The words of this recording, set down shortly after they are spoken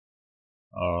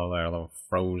Oh, they're little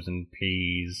frozen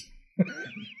peas.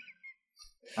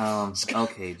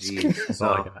 Okay, geez.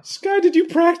 So Sky, did you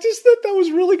practice that? That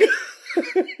was really good.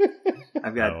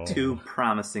 I've got two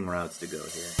promising routes to go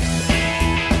here.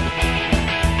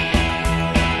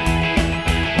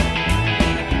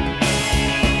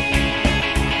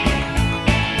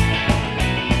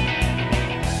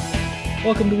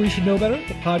 Welcome to We Should Know Better,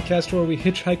 the podcast where we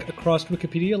hitchhike across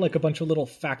Wikipedia like a bunch of little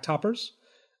fact hoppers.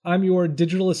 I'm your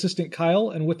digital assistant, Kyle,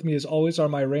 and with me as always are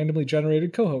my randomly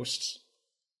generated co-hosts.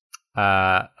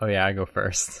 I go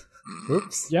first.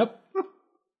 Oops. Yep.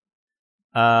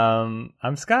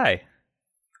 I'm Sky.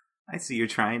 I see you're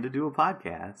trying to do a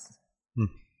podcast.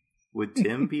 Would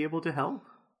Tim be able to help?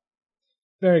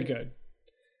 Very good.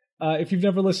 If you've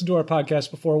never listened to our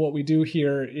podcast before, what we do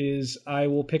here is I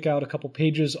will pick out a couple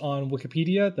pages on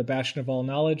Wikipedia, the bastion of all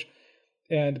knowledge,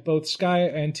 and both Sky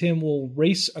and Tim will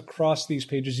race across these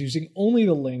pages using only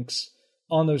the links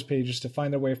on those pages to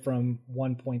find their way from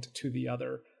one point to the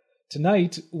other.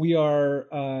 Tonight, we are...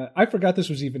 I forgot this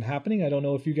was even happening. I don't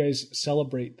know if you guys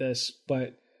celebrate this,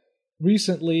 but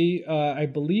recently, I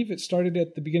believe it started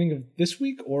at the beginning of this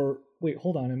week, or... Wait,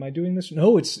 hold on. Am I doing this?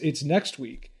 No, it's next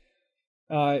week.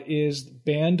 Is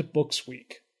Banned Books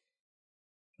Week.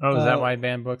 Oh, is that why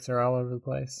banned books are all over the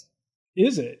place?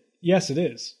 Is it? Yes, it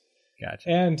is. Gotcha.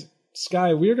 And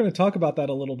Sky, we're going to talk about that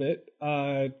a little bit.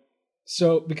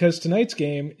 So, because tonight's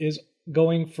game is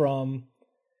going from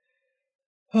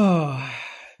the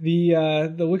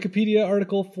Wikipedia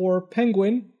article for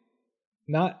Penguin,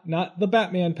 not the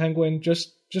Batman Penguin,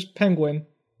 just Penguin.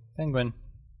 Penguin.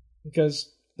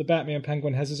 Because the Batman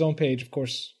Penguin has his own page, of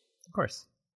course. Of course.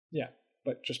 Yeah.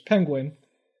 But just Penguin.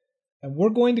 And we're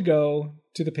going to go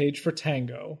to the page for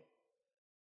Tango.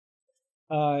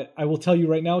 I will tell you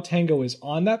right now, Tango is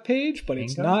on that page, but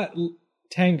It's not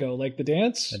Tango, like the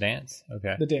dance. The dance?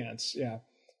 Okay. The dance, yeah.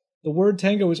 The word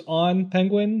Tango is on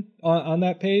Penguin, on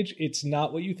that page. It's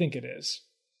not what you think it is.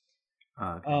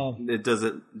 Okay. Does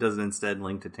it instead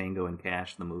link to Tango and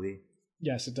Cash, the movie?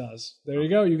 Yes, it does. There you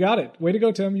go. You got it. Way to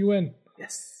go, Tim. You win.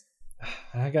 Yes.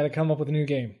 I got to come up with a new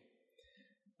game.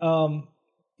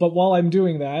 But while I'm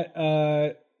doing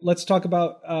that, let's talk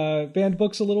about banned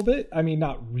books a little bit. I mean,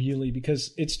 not really,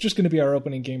 because it's just going to be our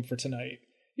opening game for tonight.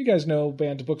 You guys know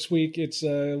Banned Books Week. It's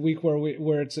a week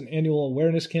where it's an annual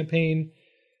awareness campaign.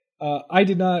 I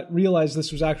did not realize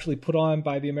this was actually put on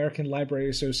by the American Library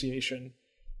Association,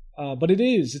 but it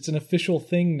is. It's an official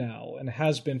thing now, and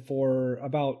has been for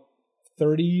about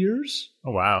 30 years.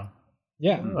 Oh, wow.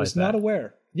 Yeah, I was not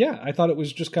aware. Yeah, I thought it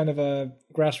was just kind of a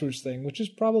grassroots thing, which is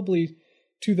probably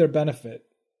to their benefit.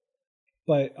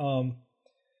 But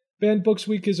Banned Books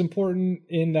Week is important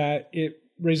in that it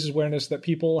raises awareness that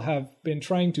people have been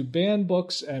trying to ban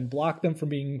books and block them from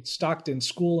being stocked in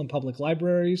school and public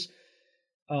libraries.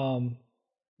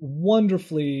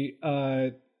 Wonderfully,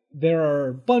 there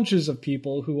are bunches of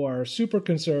people who are super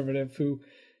conservative who,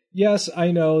 yes,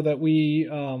 I know that we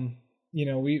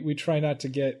try not to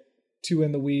get too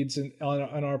in the weeds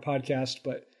on our podcast,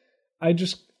 but I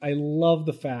love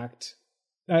the fact,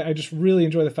 I just really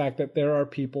enjoy the fact that there are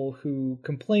people who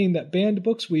complain that Banned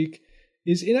Books Week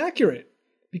is inaccurate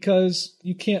because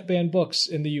you can't ban books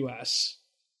in the US.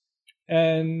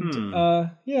 And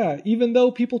even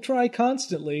though people try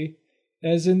constantly,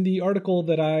 as in the article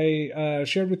that I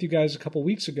shared with you guys a couple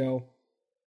weeks ago,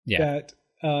 that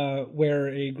where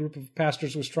a group of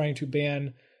pastors was trying to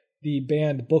ban the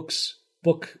banned book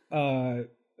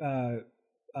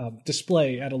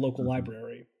display at a local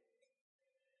library.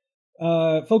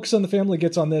 Focus on the Family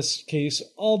gets on this case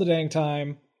all the dang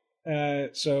time.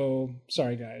 So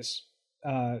sorry guys.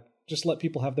 Just let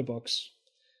people have their books.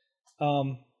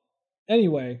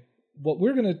 Anyway, what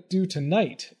we're going to do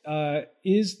tonight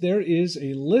is there is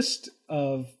a list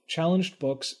of challenged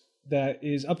books that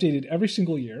is updated every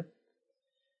single year.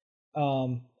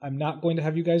 I'm not going to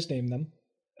have you guys name them.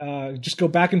 Just go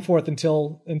back and forth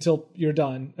until you're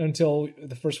done, until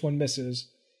the first one misses.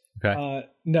 Okay.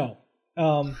 No.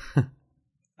 I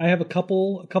have a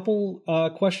couple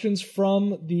questions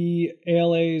from the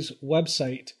ALA's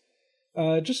website.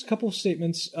 Just a couple of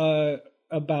statements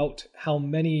about how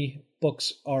many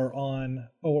books are on,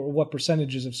 or what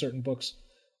percentages of certain books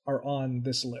are on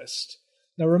this list.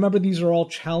 Now, remember, these are all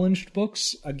challenged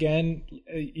books. Again,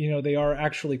 they are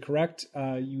actually correct.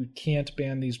 You can't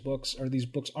ban these books, or these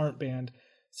books aren't banned.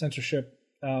 Censorship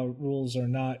rules are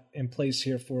not in place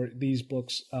here for these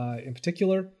books in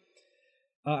particular.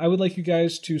 I would like you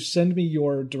guys to send me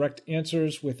your direct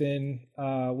answers within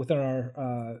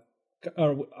our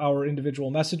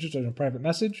individual messages or a private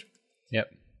message.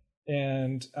 Yep.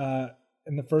 And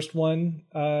the first one,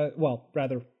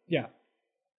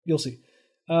 You'll see.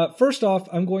 First off,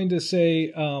 I'm going to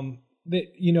say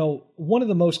that one of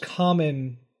the most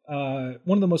common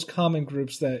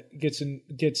groups that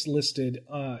gets listed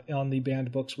on the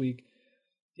Banned Books Week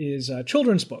is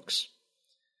children's books.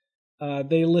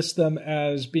 They list them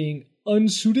as being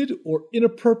unsuited or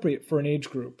inappropriate for an age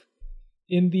group.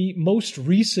 In the most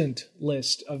recent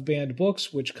list of banned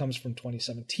books, which comes from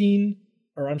 2016,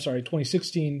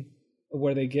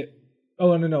 where they get...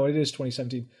 Oh, no, it is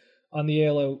 2017. On the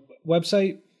ALO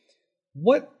website,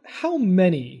 how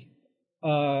many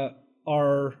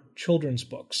are children's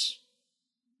books?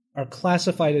 Are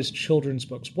classified as children's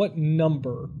books? What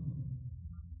number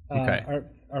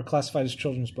are classified as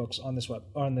children's books on this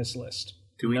list?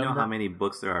 Do we know how many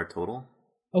books there are total?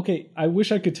 Okay, I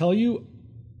wish I could tell you.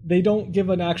 They don't give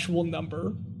an actual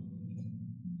number.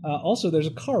 Also, there's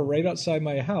a car right outside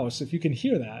my house, if you can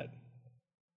hear that.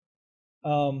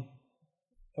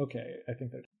 Okay, I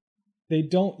think they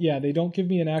don't give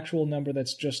me an actual number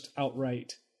that's just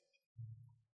outright.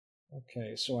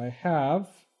 Okay, so I have...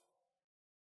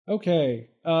 Okay,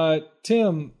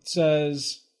 Tim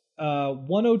says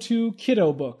 102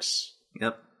 kiddo books.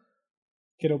 Yep.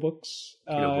 Kiddo books.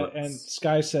 Books. And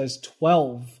Sky says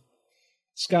 12.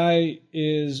 Sky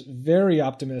is very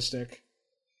optimistic.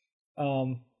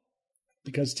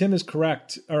 Because Tim is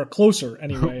correct, or closer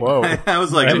anyway. Whoa. I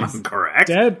was like, am I correct?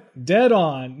 Dead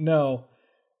on. No.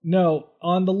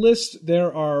 On the list,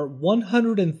 there are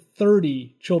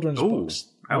 130 children's books.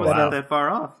 I was not that far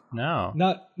off. No.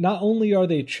 Not only are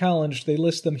they challenged, they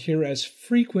list them here as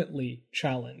frequently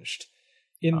challenged,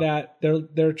 in that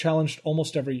they're challenged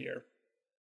almost every year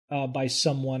by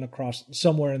someone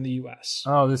somewhere in the U.S.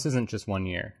 Oh, this isn't just 1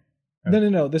 year.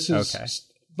 No. This is, okay.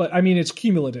 But I mean it's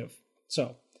cumulative.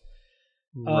 So,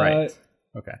 right.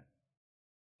 Okay.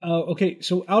 Okay.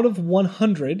 So out of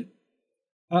 100,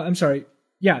 out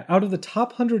of the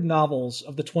top 100 novels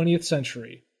of the 20th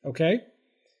century, okay.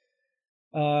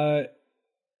 Out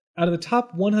of the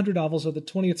top 100 novels of the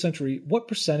 20th century, what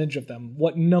percentage of them,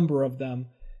 what number of them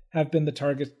have been the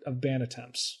target of ban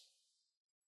attempts?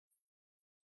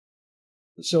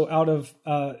 So out of,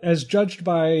 as judged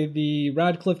by the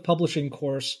Radcliffe Publishing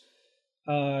course,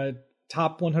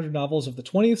 top 100 novels of the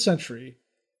 20th century,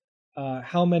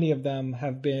 how many of them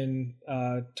have been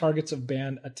targets of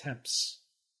ban attempts?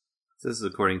 So this is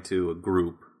according to a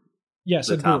group. Yes,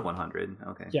 the a top group. 100.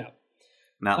 Okay. Yeah.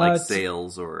 Not like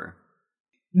sales or...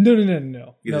 No.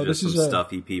 These are just some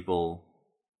stuffy people.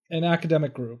 An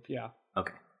academic group, yeah.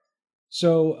 Okay.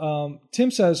 So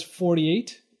Tim says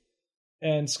 48,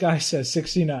 and Sky says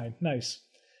 69. Nice.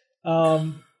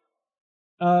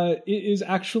 It is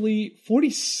actually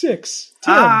 46.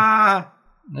 Tim.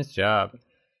 Nice job.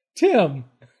 Tim.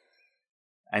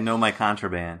 I know my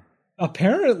contraband.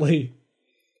 Apparently.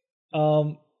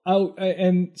 And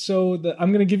so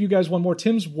I'm going to give you guys one more.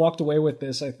 Tim's walked away with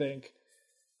this, I think.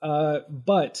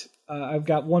 But I've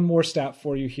got one more stat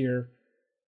for you here.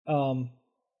 How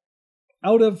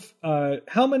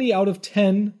many out of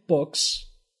 10 books,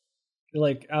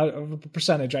 like out of a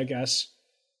percentage, I guess,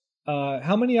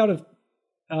 how many out of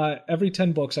every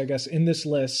 10 books, I guess, in this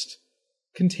list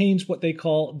contains what they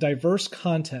call diverse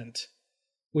content,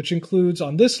 which includes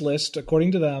on this list,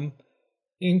 according to them,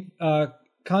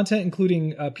 content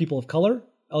including people of color,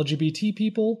 LGBT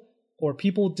people, or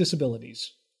people with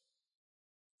disabilities.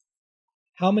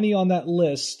 How many on that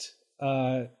list,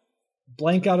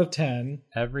 blank out of 10?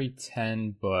 Every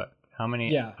 10 book. How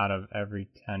many out of every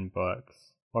 10 books?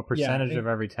 What percentage of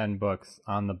every 10 books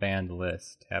on the banned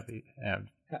list have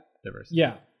diversity?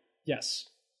 Yeah. Yes.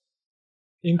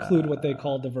 Include what they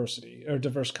call diversity or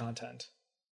diverse content.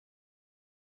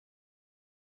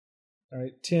 All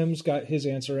right. Tim's got his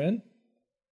answer in.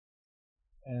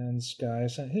 And Sky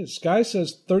sent his. Sky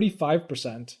says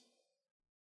 35%.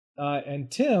 And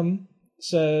Tim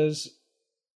says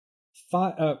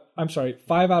 5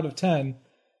 out of 10.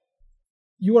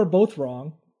 You are both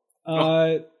wrong.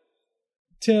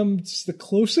 Tim's the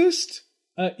closest.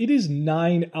 It is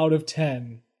 9 out of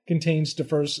 10 contains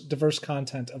diverse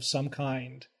content of some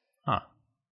kind. Huh.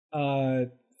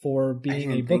 For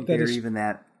being a book think that there is are even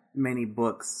that many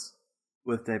books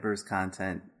with diverse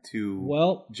content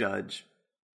to judge.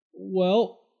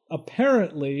 Well,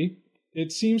 apparently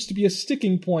it seems to be a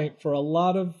sticking point for a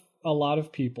lot of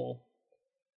people.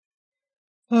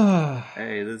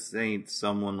 Hey, this ain't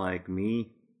someone like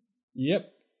me.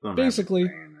 Yep. Don't basically.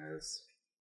 This.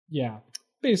 Yeah.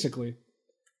 Basically.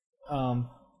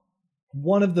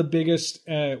 One of the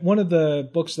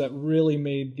books that really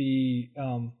made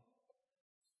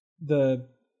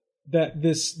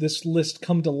this list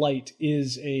come to light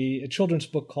is a children's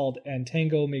book called And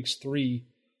Tango Makes Three.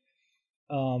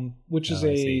 which is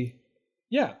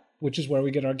which is where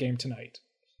we get our game tonight.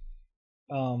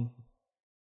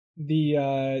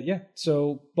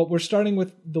 So, but we're starting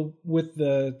with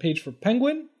the page for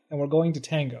Penguin, and we're going to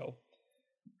Tango.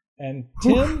 And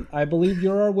Tim, I believe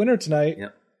you're our winner tonight.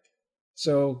 Yep.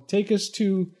 So take us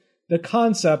to the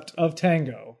concept of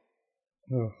Tango.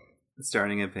 Oh.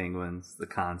 Starting at Penguins, the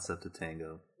concept of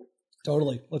Tango.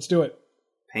 Totally. Let's do it.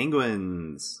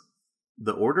 Penguins.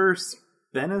 The order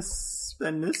Spiniciforms?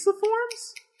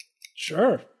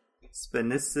 Sure.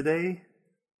 Spinicidae?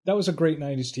 That was a great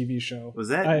 90s TV show. Was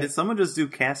that? Did someone just do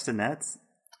castanets?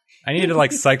 I needed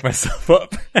to psych myself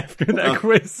up after that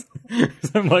quiz.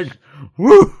 I'm like,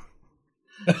 woo!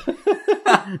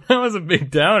 That was a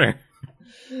big downer.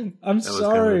 I'm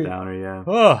sorry. Kind of a downer, yeah.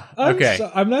 Oh,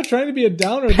 okay. I'm not trying to be a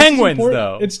downer. Penguins,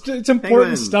 though. It's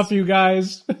important stuff, you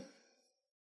guys.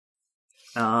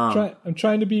 I'm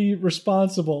trying to be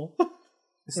responsible.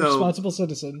 Responsible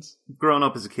citizens. Growing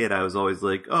up as a kid, I was always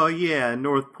like, oh yeah,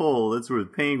 North Pole, that's where the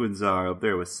penguins are, up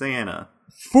there with Santa.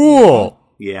 Fool!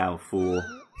 Yeah, I'm a fool.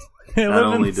 Not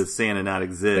only does Santa not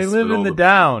exist, they live in the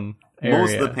down area.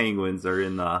 Most of the penguins are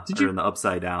in the in the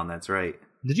upside down, that's right.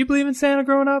 Did you believe in Santa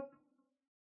growing up?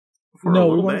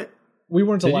 No, we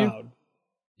weren't allowed.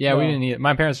 Yeah, we didn't either.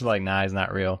 My parents were like, nah, he's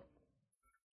not real.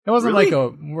 It wasn't like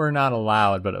we're not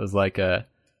allowed, but it was like a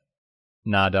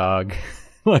nah, dog.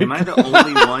 Am I the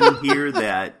only one here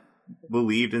that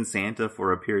believed in Santa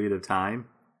for a period of time?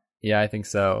 Yeah, I think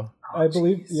so. I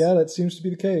believe, that seems to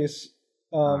be the case.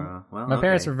 My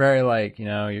parents were very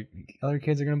your other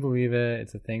kids are going to believe it.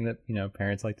 It's a thing that,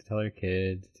 parents like to tell their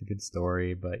kids. It's a good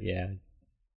story, but yeah.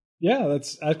 Yeah,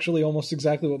 that's actually almost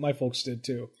exactly what my folks did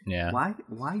too. Yeah. Why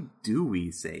do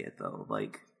we say it though? Why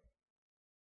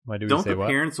do we don't say the what?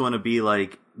 Parents want to be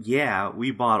like, yeah, we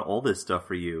bought all this stuff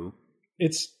for you.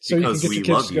 It's so you can get your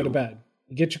kids to go to bed.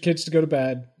 You get your kids to go to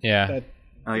bed. Yeah.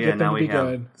 Now we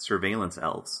have surveillance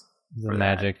elves. The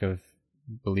magic of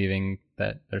believing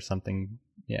that there's something,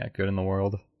 good in the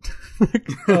world.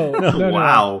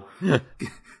 Wow.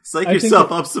 Psych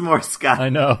yourself up some more, Scott. I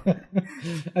know.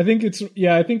 I think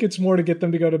it's more to get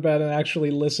them to go to bed and actually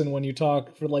listen when you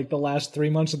talk for the last 3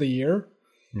 months of the year.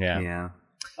 Yeah. Yeah.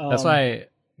 That's why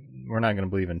we're not going to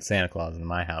believe in Santa Claus in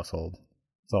my household.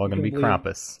 It's all going to be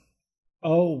Krampus.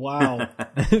 Oh, wow.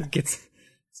 It's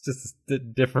just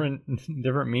different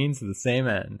means to the same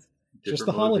end. Just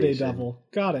the holiday devil.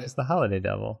 Got it. Just the holiday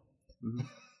devil. Mm-hmm.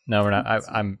 No, we're not.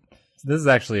 This is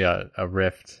actually a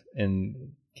rift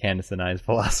in Candace and I's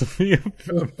philosophy of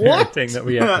parenting that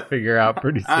we have to figure out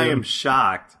pretty soon. I am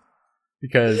shocked.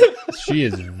 Because she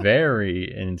is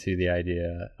very into the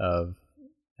idea of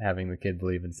having the kid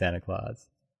believe in Santa Claus.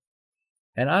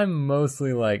 And I'm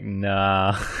mostly like,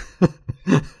 nah.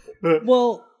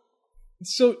 Well,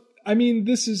 so I mean,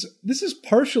 this is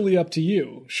partially up to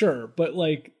you, sure, but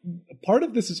part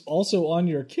of this is also on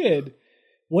your kid.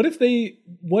 What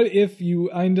if you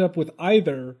end up with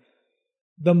either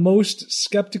the most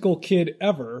skeptical kid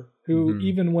ever, who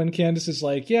even when Candace is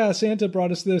like, yeah, Santa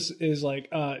brought us this, is like,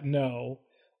 no,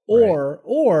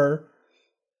 or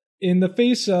in the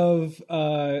face of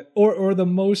or the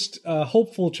most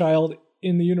hopeful child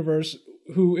in the universe,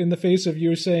 who in the face of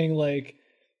you saying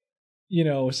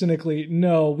cynically,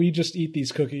 no, we just eat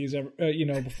these cookies,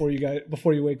 before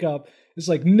you wake up. It's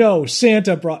like, no,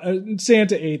 Santa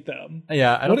ate them.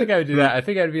 Yeah, I don't think I would do that. I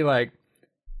think I'd be like,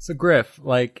 so Griff,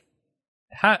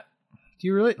 how do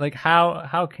you really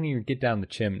how can you get down the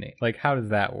chimney? How does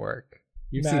that work?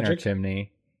 You've seen our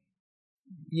chimney.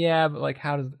 Yeah, but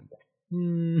how does?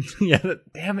 Yeah,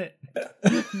 damn it,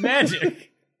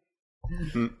 magic.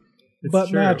 But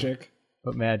true. Magic.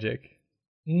 But magic.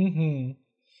 Mm-hmm.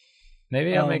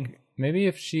 Maybe I'll make. Maybe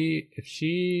if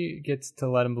she gets to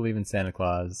let him believe in Santa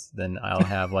Claus, then I'll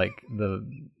have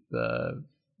the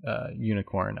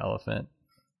unicorn elephant.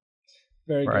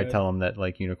 Very where good. I tell him that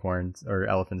unicorns or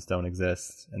elephants don't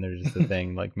exist and they're just a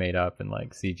thing made up and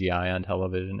CGI on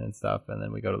television and stuff, and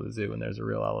then we go to the zoo and there's a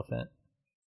real elephant.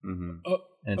 Mm-hmm.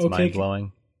 And it's mind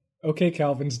blowing. Okay,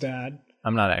 Calvin's dad.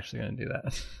 I'm not actually going to do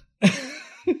that.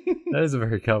 That is a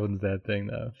very Calvin's dad thing,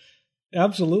 though.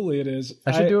 Absolutely, it is.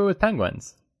 I should do it with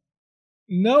penguins.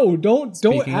 No, don't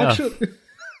actually.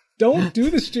 Don't do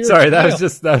this to your Sorry, child.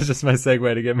 that was just my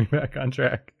segue to get me back on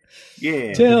track.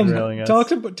 Yeah, Tim,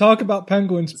 talk about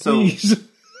penguins, please. So,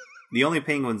 the only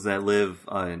penguins that live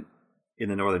in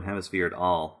the northern hemisphere at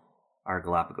all are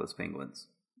Galapagos penguins.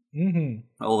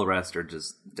 Mm-hmm. All the rest are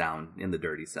just down in the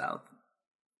dirty south.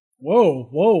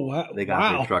 Whoa! They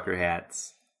got their trucker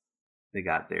hats. They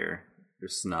got their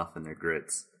snuff and their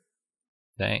grits.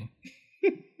 Dang.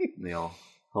 They all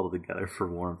huddle together for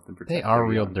warmth and protection. They are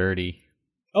real dirty.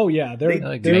 Oh yeah, They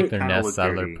like to make their nests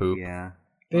out of their poop. Yeah,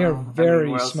 they are very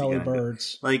what smelly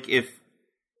birds. Like if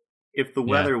the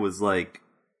weather was like,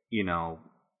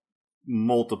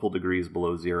 multiple degrees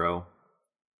below zero,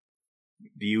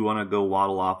 do you want to go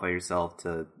waddle off by yourself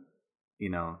to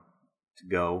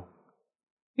go?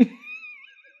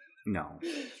 No.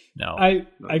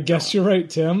 I guess you're right,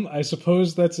 Tim. I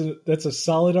suppose that's a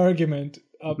solid argument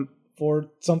for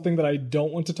something that I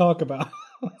don't want to talk about.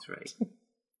 That's right.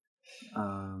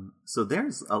 So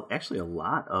there's actually a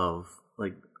lot of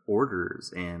like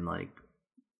orders and like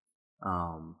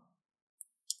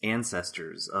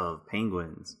ancestors of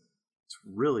penguins. It's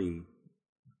really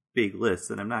big list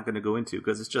that I'm not going to go into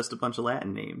because it's just a bunch of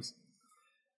Latin names.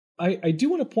 I do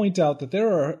want to point out that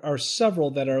there are several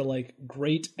that are like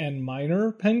great and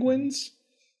minor penguins,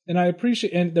 and I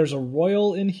appreciate. And there's a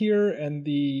royal in here, and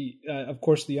the of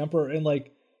course the emperor, and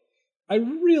like I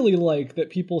really like that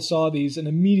people saw these and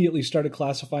immediately started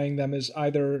classifying them as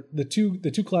either the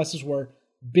two classes were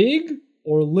big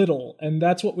or little, and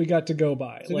that's what we got to go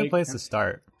by. It's a good place to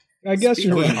start. I guess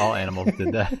you're right. All animals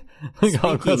did that. Like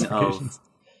all classifications.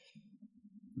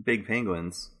 Big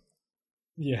penguins.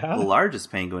 Yeah. The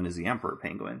largest penguin is the emperor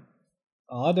penguin.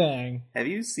 Aw, dang. Have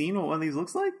you seen what one of these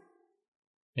looks like?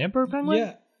 The emperor penguin?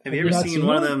 Yeah. Have you ever seen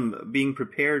one of them being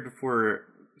prepared for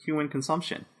human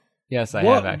consumption? Yes, I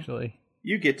have actually.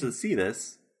 You get to see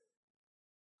this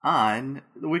on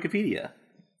the Wikipedia.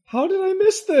 How did I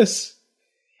miss this?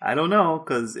 I don't know,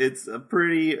 because it's a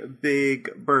pretty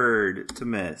big bird to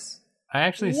miss. I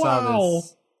actually saw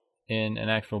this in an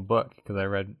actual book, because I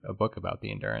read a book about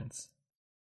the Endurance.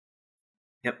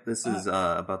 Yep, this is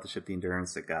about the ship the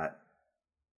Endurance that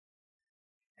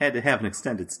had to have an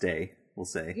extended stay, we'll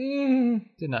say.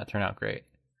 Did not turn out great.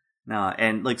 No,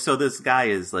 and like so this guy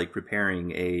is like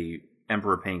preparing a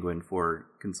emperor penguin for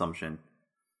consumption.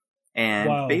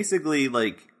 And basically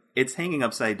like it's hanging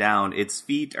upside down. Its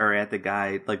feet are at the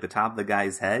top of the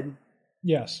guy's head.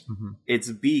 Yes. Mm-hmm.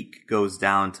 Its beak goes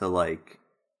down to like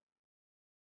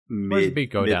Where's the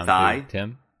beak go down thigh. To,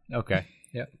 Tim? Okay.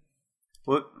 Yep.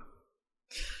 What?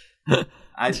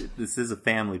 This is a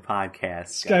family podcast.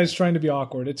 This guy's trying to be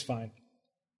awkward. It's fine.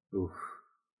 Oof.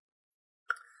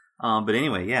 But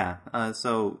anyway, yeah.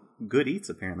 So good eats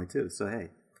apparently too. So hey.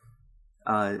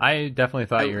 I definitely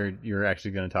thought you were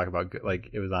actually going to talk about like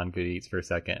it was on Good Eats for a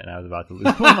second, and I was about to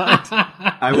lose my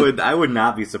mind. I would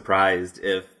not be surprised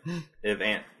if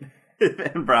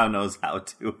Aunt Brown knows how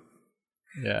to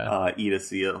eat a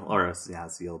seal or a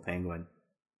seal penguin.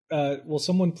 Will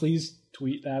someone please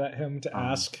tweet that at him to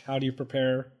ask how do you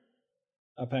prepare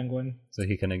a penguin? So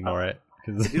he can ignore it,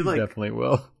 because he definitely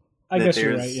will. I guess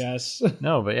you're right, yes.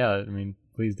 No, but yeah, I mean,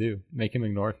 please do. Make him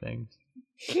ignore things.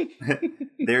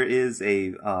 There is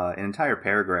an entire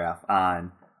paragraph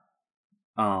on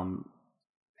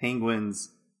penguins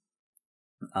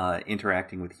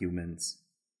interacting with humans.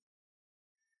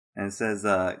 And it says,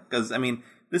 because, I mean,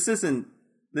 this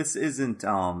isn't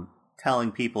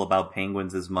telling people about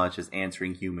penguins as much as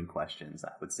answering human questions,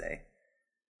 I would say.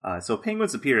 So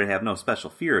penguins appear to have no special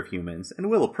fear of humans and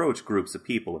will approach groups of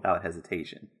people without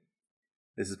hesitation.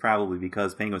 This is probably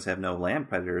because penguins have no land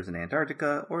predators in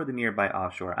Antarctica or the nearby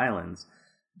offshore islands.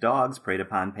 Dogs preyed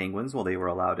upon penguins while they were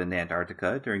allowed in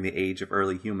Antarctica during the age of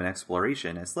early human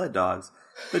exploration as sled dogs.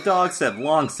 The dogs have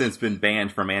long since been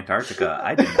banned from Antarctica.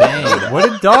 I didn't know that. What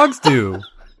did dogs do?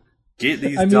 Get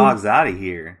these dogs out of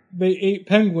here. They ate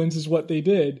penguins is what they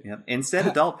did. Yep. Instead,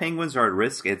 adult penguins are at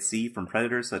risk at sea from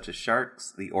predators such as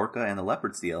sharks, the orca, and the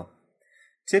leopard seal.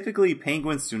 Typically,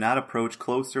 penguins do not approach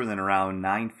closer than around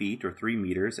 9 feet or 3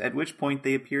 meters, at which point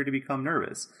they appear to become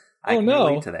nervous. I can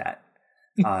relate to that.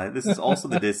 This is also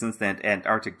the distance that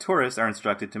Antarctic tourists are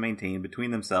instructed to maintain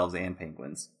between themselves and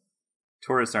penguins.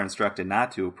 Tourists are instructed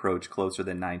not to approach closer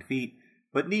than 9 feet,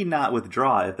 but need not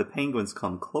withdraw if the penguins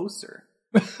come closer.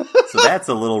 So that's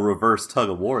a little reverse tug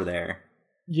of war there.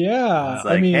 Yeah, it's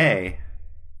like, hey,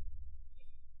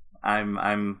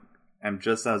 I'm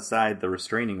just outside the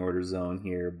restraining order zone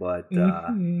here, but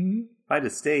if I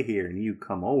just stay here and you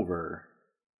come over,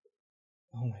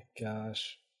 oh my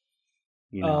gosh,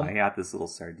 I got this little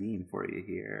sardine for you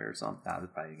here or something. I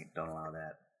probably don't allow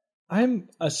that. I'm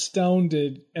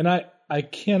astounded, and I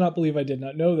cannot believe I did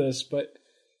not know this, but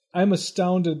I'm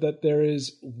astounded that there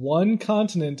is one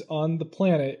continent on the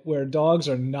planet where dogs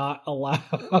are not allowed.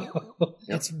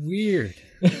 That's weird.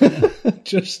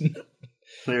 Just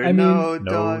there are no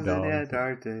dogs in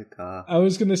Antarctica. I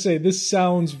was going to say, this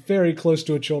sounds very close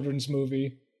to a children's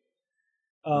movie.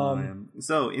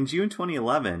 So, in June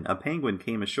 2011, a penguin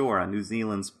came ashore on New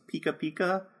Zealand's Peka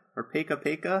Peka, or Peka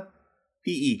Peka,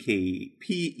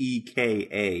 P-E-K-A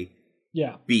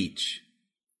yeah. beach.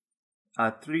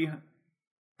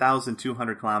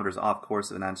 3,200 kilometers off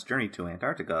course on its journey to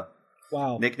Antarctica.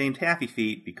 Wow. Nicknamed Happy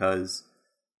Feet because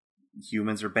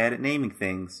humans are bad at naming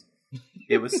things.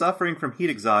 It was suffering from heat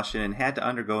exhaustion and had to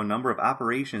undergo a number of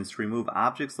operations to remove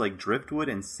objects like driftwood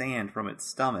and sand from its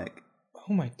stomach.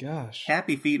 Oh my gosh.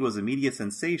 Happy Feet was a media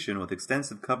sensation with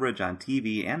extensive coverage on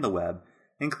TV and the web,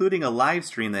 including a live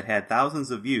stream that had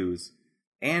thousands of views,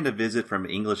 and a visit from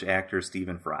English actor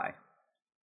Stephen Fry.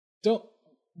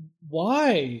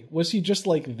 Why? Was he just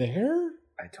like there?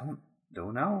 I don't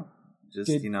know. Just,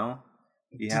 you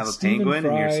have a Stephen penguin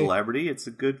and you're a Fry... celebrity, it's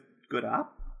a good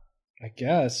op. I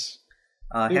guess.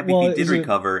 Happy Feet did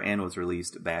recover and was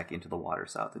released back into the water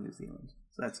south of New Zealand.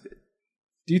 So that's good.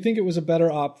 Do you think it was a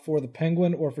better op for the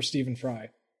penguin or for Stephen Fry?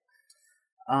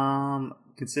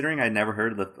 Considering I'd never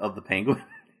heard of the penguin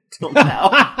till now,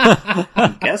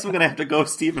 I guess I'm gonna have to go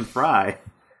Stephen Fry.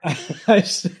 I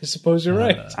suppose you're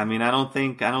right. I mean, I don't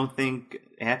think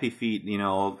Happy Feet,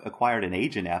 acquired an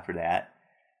agent after that.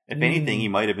 If anything, he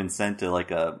might have been sent to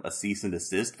like a cease and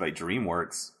desist by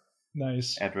DreamWorks.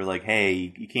 Nice. After like,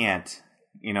 hey, you can't.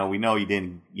 We know you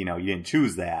didn't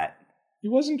choose that. He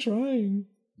wasn't trying.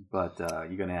 But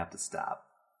you're gonna have to stop.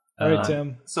 All right,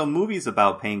 Tim. So movies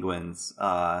about penguins.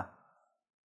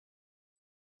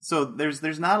 So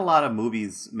there's not a lot of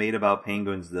movies made about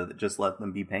penguins that just let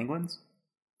them be penguins.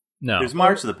 No. There's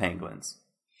March of the Penguins,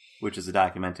 which is a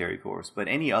documentary course. But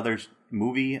any other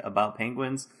movie about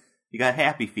penguins, you got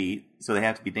Happy Feet, so they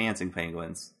have to be dancing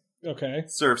penguins. Okay.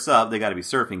 Surf's Up, they got to be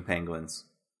surfing penguins.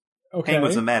 Okay.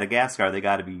 Penguins in Madagascar, they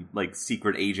got to be like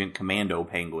secret agent commando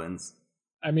penguins.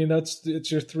 I mean, that's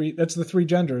the three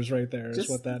genders right there. Is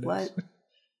what that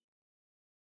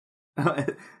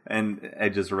is. And I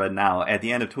just read now, at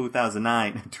the end of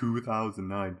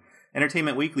 2009,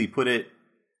 Entertainment Weekly put it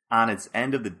on its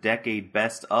end of the decade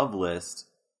best of list,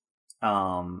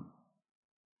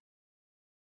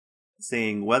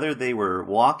 saying whether they were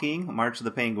walking, March of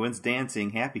the Penguins,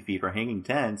 dancing, Happy Feet, or hanging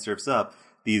 10, Surf's Up,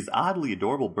 these oddly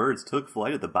adorable birds took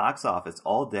flight at the box office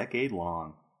all decade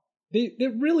long.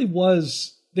 It really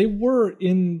was. They were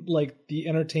in like the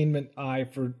entertainment eye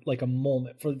for like a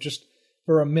moment,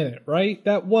 for a minute, right?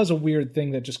 That was a weird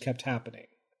thing that just kept happening.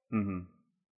 Mm-hmm.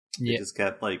 Yeah. It just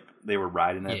kept like they were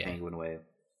riding that penguin wave.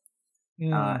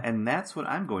 And that's what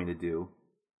I'm going to do.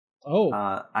 Oh,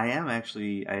 I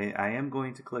am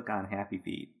going to click on Happy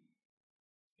Feet.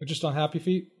 Just on Happy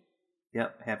Feet?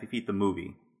 Yep, Happy Feet the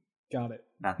movie. Got it.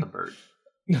 Not the bird.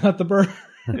 Not the bird.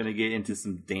 I'm gonna get into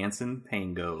some dancing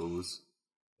pangos.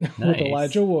 Nice. With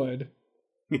Elijah Wood.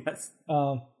 Yes.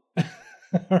 All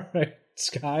right,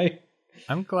 Sky.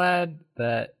 I'm glad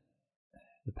that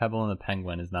The Pebble and the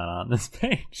Penguin is not on this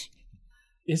page.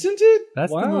 Isn't it?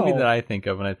 That's the movie that I think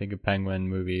of when I think of penguin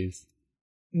movies.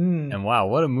 And wow,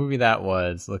 what a movie that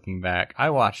was, looking back. I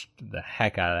watched the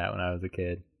heck out of that when I was a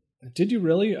kid. Did you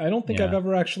really? I don't think I've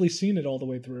ever actually seen it all the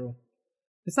way through.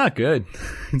 It's not good.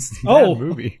 It's a bad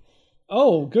movie.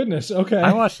 Oh, goodness. Okay.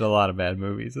 I watched a lot of bad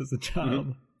movies as a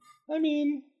child. I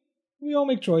mean, we all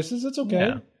make choices. It's okay.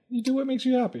 Yeah. You do what makes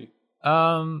you happy.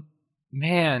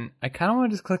 Man, I kind of want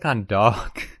to just click on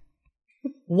dog.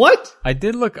 What? I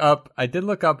did look up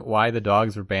why the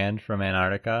dogs were banned from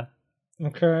Antarctica.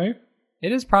 Okay.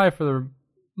 It is probably for the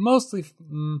mostly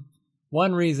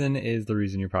one reason is the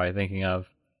reason you're probably thinking of,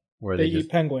 where they eat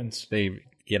penguins. They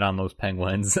get on those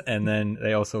penguins, and then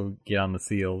they also get on the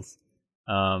seals.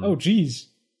 Oh, geez.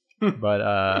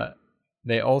 But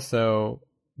they also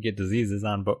get diseases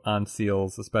on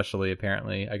seals, especially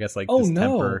apparently. I guess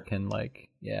distemper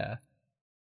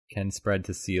can spread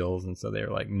to seals, and so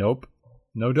they're like, nope,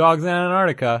 no dogs in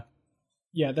Antarctica.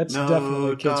 Yeah, that's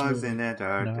definitely a kid's dogs movie. in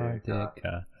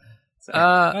Antarctica.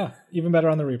 Even better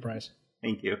on the reprise.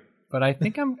 Thank you. But I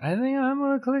think I'm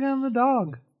gonna click on the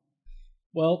dog.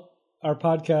 Well, our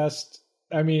podcast.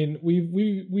 I mean,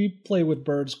 we play with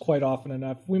birds quite often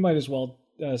enough. We might as well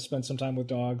spend some time with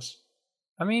dogs.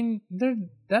 I mean,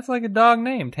 that's like a dog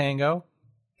name, Tango.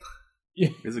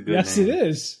 It's a good yes, name. It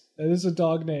is. It is a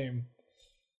dog name.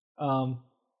 All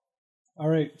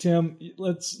right, Tim.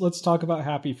 Let's talk about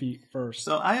Happy Feet first.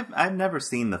 So I've never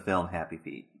seen the film Happy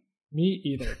Feet. Me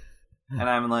either. And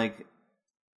I'm like,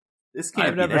 this can't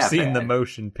I've be never that seen bad. the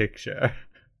motion picture.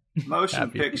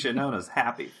 Motion picture known as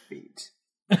Happy Feet.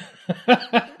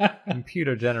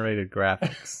 Computer generated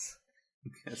graphics.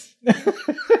 Yes.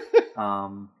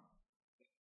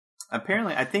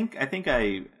 Apparently, I think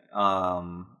I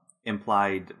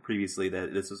implied previously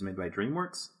that this was made by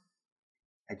DreamWorks.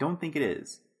 I don't think it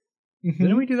is. Mm-hmm.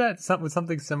 Didn't we do that with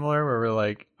something similar where we're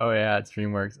like, oh yeah, it's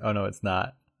DreamWorks. Oh no, it's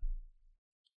not.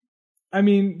 I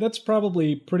mean, that's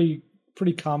probably pretty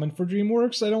pretty common for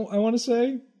DreamWorks. I want to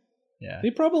say. Yeah.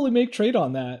 They probably make trade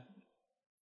on that.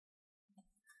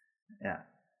 Yeah.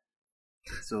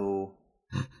 So,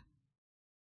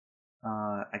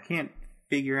 I can't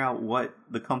figure out what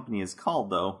the company is called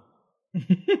though.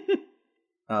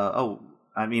 I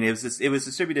mean, it was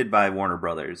distributed by Warner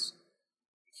Brothers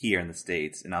here in the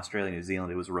States. In Australia, New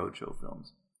Zealand, it was Roadshow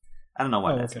Films. I don't know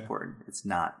why that's important. It's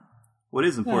not. What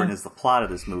is important is the plot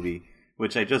of this movie,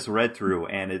 which I just read through,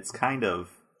 and it's kind of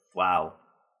wow.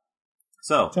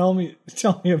 So tell me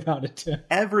about it, Tim.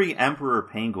 Every emperor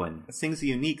penguin sings a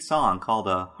unique song called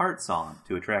a heart song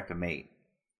to attract a mate.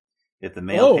 If the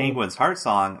male penguin's heart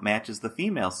song matches the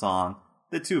female song,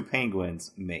 the two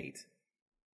penguins mate.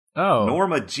 Oh.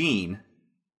 Norma Jean,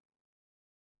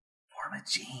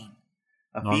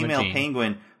 a female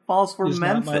penguin, falls for Memphis,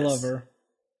 not my lover.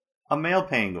 A male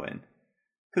penguin.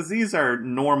 Because these are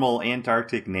normal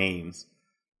Antarctic names.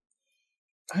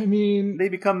 I mean... They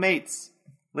become mates.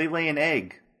 They lay an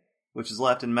egg, which is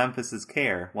left in Memphis's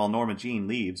care, while Norma Jean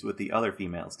leaves with the other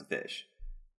females to fish.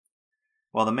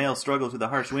 While the males struggle through the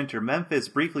harsh winter, Memphis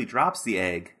briefly drops the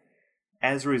egg.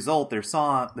 As a result, their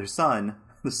son,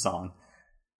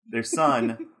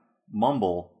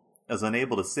 Mumble, is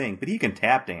unable to sing, but he can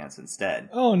tap dance instead.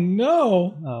 Oh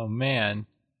no! Oh man.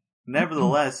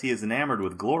 Nevertheless, he is enamored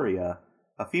with Gloria,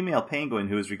 a female penguin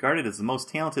who is regarded as the most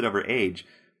talented of her age.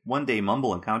 One day,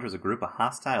 Mumble encounters a group of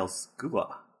hostile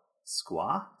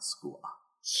squaw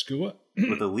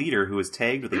with a leader who is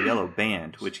tagged with a yellow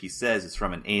band, which he says is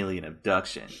from an alien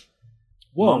abduction.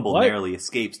 Whoa, Mumble narrowly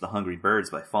escapes the hungry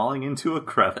birds by falling into a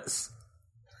crevice.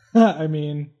 I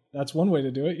mean, that's one way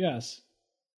to do it, yes.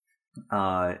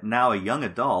 Now a young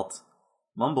adult,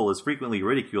 Mumble is frequently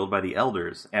ridiculed by the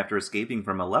elders. After escaping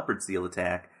from a leopard seal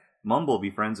attack, Mumble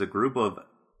befriends a group of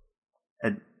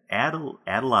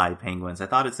Adelaide penguins. I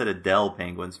thought it said Adele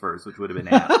penguins first, which would have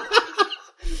been apt.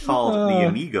 Called the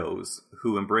Amigos,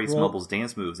 who embrace Mumble's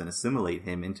dance moves and assimilate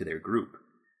him into their group.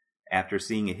 After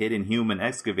seeing a hidden human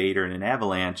excavator in an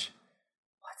avalanche,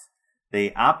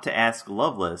 they opt to ask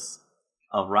Loveless,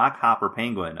 a rockhopper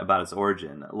penguin, about its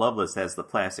origin. Loveless has the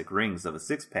plastic rings of a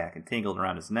six-pack entangled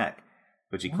around his neck,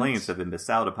 which he claims have been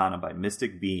bestowed upon him by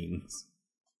mystic beings.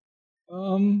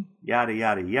 Yada,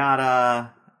 yada,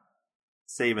 yada.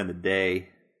 Saving the day.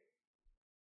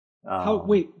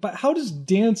 But how does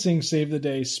dancing save the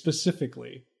day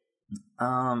specifically?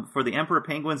 For the Emperor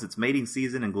Penguins, it's mating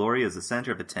season and Gloria is the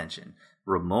center of attention.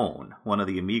 Ramon, one of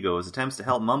the Amigos, attempts to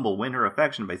help Mumble win her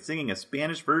affection by singing a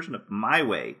Spanish version of My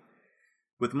Way,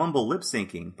 with Mumble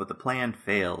lip-syncing, but the plan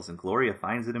fails and Gloria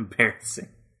finds it embarrassing.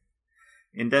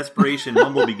 In desperation,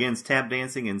 Mumble begins tap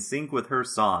dancing in sync with her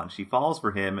song. She falls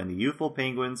for him, and the youthful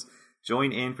penguins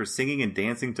join in for singing and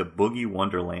dancing to Boogie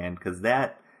Wonderland, because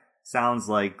that sounds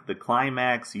like the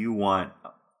climax you want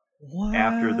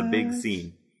after the big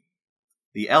scene.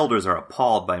 The elders are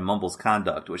appalled by Mumble's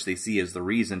conduct, which they see as the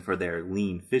reason for their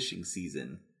lean fishing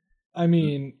season. I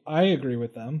mean, I agree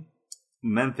with them.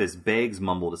 Memphis begs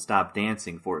Mumble to stop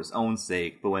dancing for his own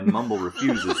sake, but when Mumble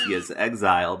refuses, he is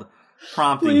exiled,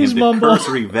 prompting him to curse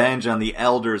revenge on the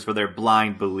elders for their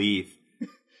blind belief.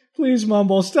 Please,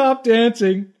 Mumble, stop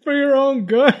dancing for your own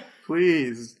good.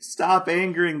 Please, stop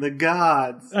angering the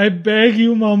gods. I beg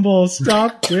you, Mumble,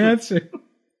 stop dancing.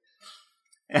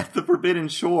 At the Forbidden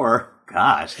Shore,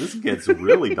 gosh, this gets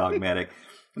really dogmatic.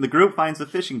 The group finds a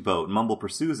fishing boat. Mumble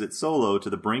pursues it solo to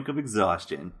the brink of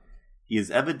exhaustion. He's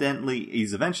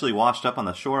eventually washed up on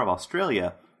the shore of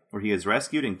Australia, where he is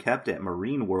rescued and kept at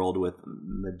Marine World with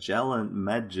Magellanic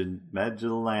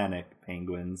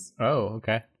penguins. Oh,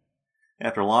 okay.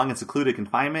 After long and secluded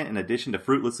confinement, in addition to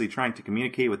fruitlessly trying to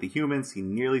communicate with the humans, he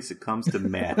nearly succumbs to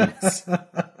madness.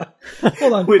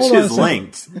 Which is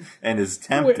linked and is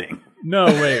tempting.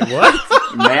 Wait,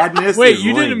 what? Madness Wait, is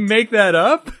you linked. didn't make that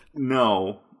up?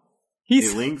 No.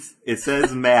 It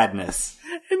says madness.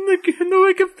 In the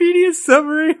Wikipedia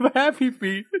summary of Happy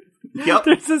Feet,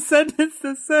 there's a sentence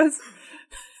that says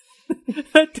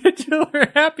that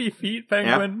titular Happy Feet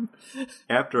penguin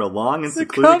after a long and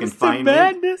secluded confinement,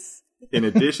 madness. In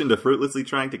addition to fruitlessly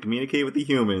trying to communicate with the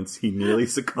humans, he nearly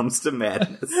succumbs to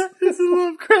madness. This is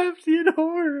Lovecraftian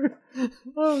horror.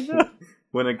 Oh no.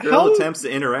 When a girl attempts to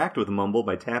interact with Mumble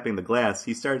by tapping the glass,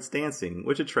 he starts dancing,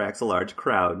 which attracts a large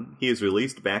crowd. He is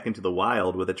released back into the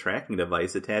wild with a tracking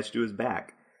device attached to his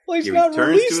back. Well, he's he not returns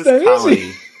released to his then, colony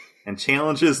is he? and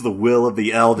challenges the will of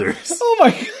the elders. Oh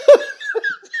my god!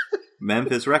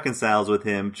 Memphis reconciles with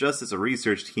him just as a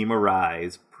research team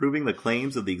arrives, proving the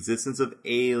claims of the existence of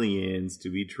aliens to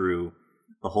be true.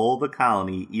 The whole of the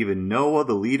colony, even Noah,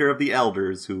 the leader of the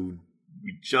elders, who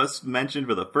we just mentioned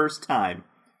for the first time,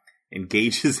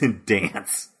 engages in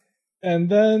dance. And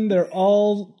then they're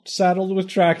all saddled with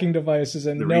tracking devices,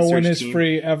 and no one is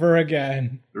free ever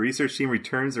again. The research team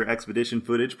returns their expedition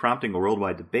footage, prompting a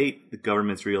worldwide debate. The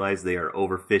governments realize they are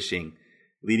overfishing,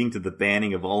 leading to the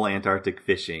banning of all Antarctic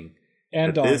fishing.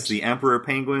 And dogs. This, the Emperor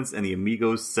Penguins and the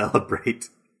Amigos celebrate.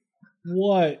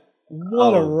 What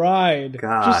a ride.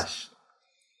 Gosh.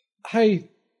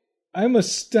 I'm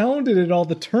astounded at all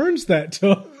the turns that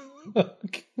took.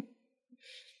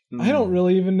 I don't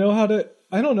really even know how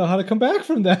to come back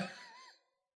from that.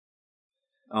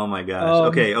 Oh my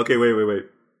gosh. Okay, wait.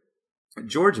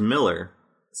 George Miller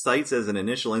cites as an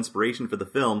initial inspiration for the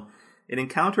film an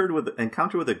encounter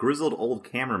with a grizzled old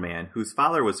cameraman whose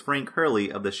father was Frank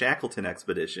Hurley of the Shackleton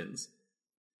expeditions.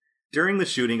 During the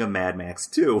shooting of Mad Max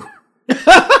 2,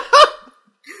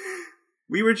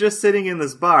 we were just sitting in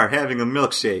this bar having a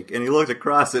milkshake, and he looked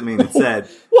across at me and said,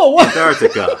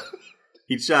 Antarctica.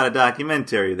 He'd shot a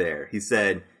documentary there. He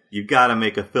said, "You gotta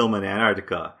make a film in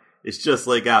Antarctica. It's just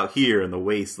like out here in the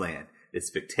wasteland. It's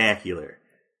spectacular."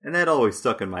 And that always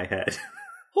stuck in my head.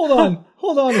 Hold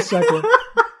on a second.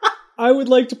 I would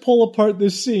like to pull apart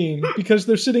this scene because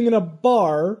they're sitting in a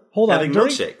bar. Having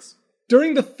milkshakes.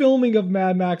 During the filming of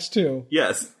Mad Max 2.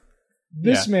 Yes.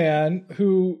 This man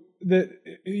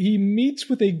he meets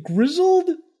with a grizzled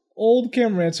old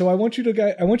cameraman. So I want you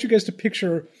guys to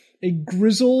picture a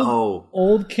grizzled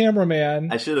old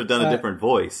cameraman. I should have done a different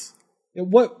voice.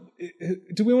 What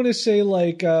do we want to say?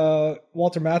 Like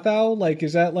Walter Matthau? Like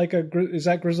is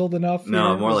that grizzled enough?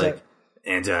 No, more like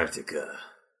Antarctica.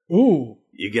 Ooh,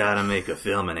 you gotta make a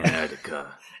film in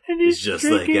Antarctica. And it's just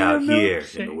like out here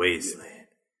in the wasteland.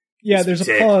 Yeah, there's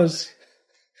a pause.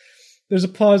 There's a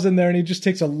pause in there, and he just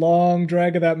takes a long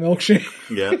drag of that milkshake.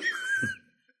 Yeah,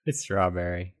 it's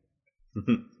strawberry.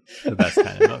 The best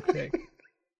kind of milkshake.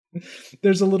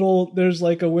 There's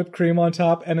like a whipped cream on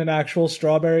top and an actual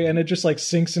strawberry, and it just like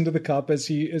sinks into the cup as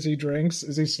he drinks,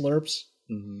 as he slurps.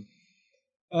 Mm-hmm.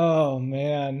 Oh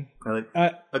man!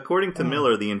 According to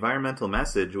Miller, the environmental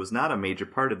message was not a major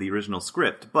part of the original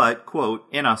script, but quote,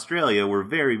 "In Australia, we're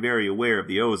very, very aware of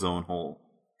the ozone hole,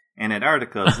 and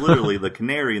Antarctica is literally the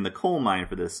canary in the coal mine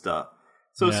for this stuff,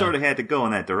 so it sort of had to go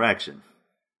in that direction."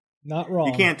 Not wrong.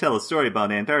 You can't tell a story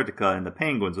about Antarctica and the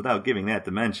penguins without giving that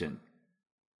dimension.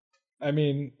 I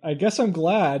mean, I guess I'm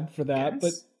glad for that,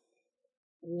 but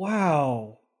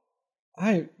wow,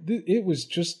 it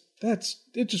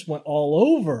just went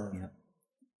all over.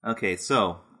 Yeah. Okay,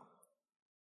 so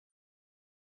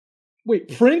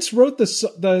wait, Prince wrote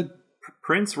the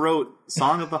Prince wrote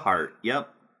 "Song of the Heart." Yep.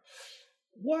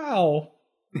 Wow,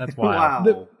 that's wild.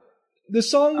 Wow. The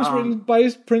song was written by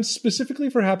Prince specifically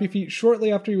for Happy Feet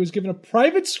shortly after he was given a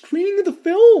private screening of the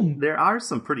film. There are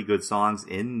some pretty good songs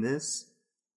in this.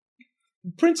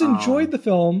 Prince enjoyed the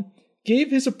film,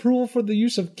 gave his approval for the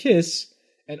use of Kiss,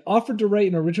 and offered to write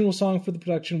an original song for the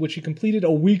production, which he completed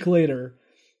a week later.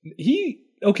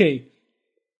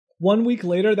 1 week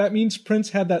later, that means Prince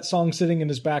had that song sitting in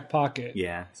his back pocket.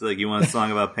 Yeah, so like you want a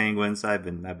song about penguins? I've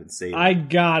been saving. I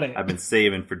got it. I've been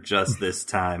saving for just this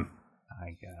time.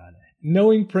 I got it.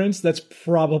 Knowing Prince, that's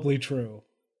probably true.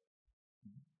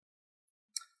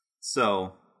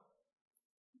 So,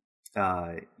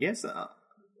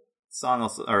 song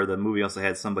also, or the movie also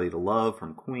had "Somebody to Love"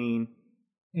 from Queen.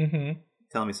 Mm-hmm.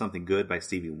 "Tell Me Something Good" by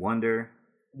Stevie Wonder.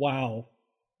 Wow.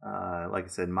 Like I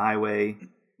said, "My Way,"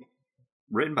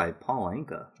 written by Paul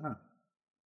Anka.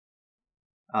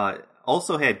 Huh.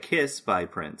 Also had "Kiss" by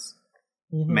Prince,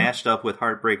 mashed up with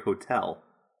 "Heartbreak Hotel."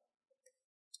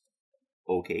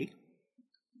 Okay.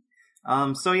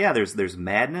 So yeah, there's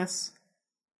Madness.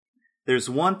 There's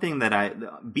one thing that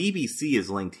BBC is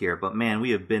linked here, but man,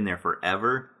 we have been there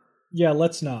forever. Yeah,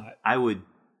 let's not. I would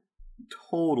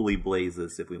totally blaze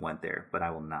this if we went there, but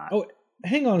I will not. Oh,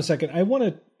 hang on a second. I want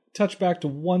to touch back to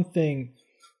one thing.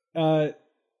 The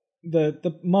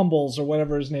Mumbles, or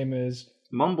whatever his name is.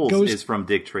 Mumbles is from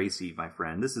Dick Tracy, my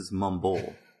friend. This is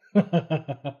Mumble.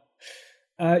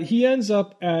 He ends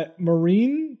up at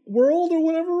Marine World or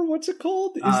whatever. What's it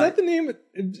called? Is that the name?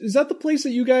 Is that the place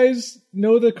that you guys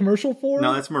know the commercial for?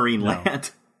 No, that's Marine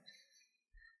Land.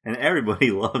 And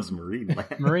everybody loves Marine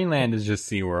Land. Marine Land is just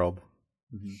SeaWorld.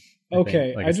 Mm-hmm.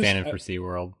 Okay. Like a stand-in for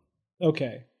SeaWorld.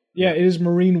 Okay. Yeah, it is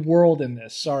Marine World in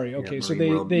this. Sorry. Okay, yeah, so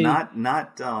they not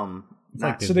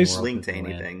like so they linked to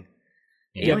anything.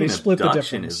 Yeah, they split the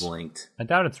difference. Alien Abduction is linked. I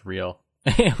doubt it's real.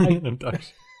 Alien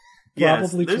Abduction.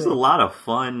 Yes, there's a lot of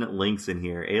fun links in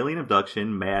here. Alien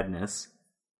Abduction, Madness.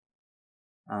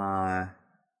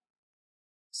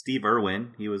 Steve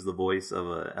Irwin, he was the voice of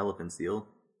a elephant seal.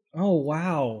 Oh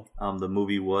wow! The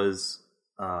movie was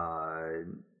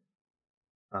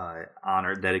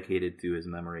honor dedicated to his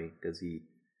memory because he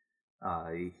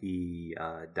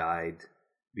died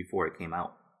before it came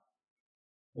out.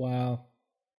 Wow.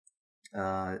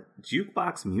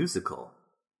 Jukebox musical.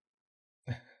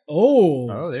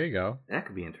 Oh, there you go. That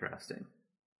could be interesting.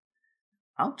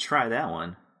 I'll try that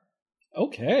one.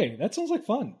 Okay, that sounds like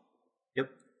fun. Yep.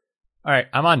 All right,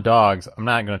 I'm on dogs. I'm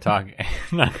not going to talk.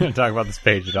 I'm not going to talk about this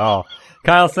page at all.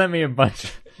 Kyle sent me a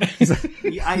bunch.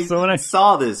 So when I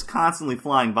saw this constantly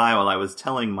flying by while I was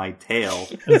telling my tale.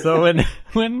 And so when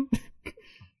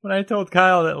I told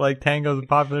Kyle that like Tango's a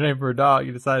popular name for a dog,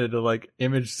 he decided to like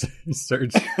image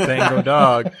search Tango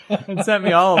dog and sent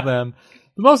me all of them.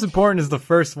 The most important is the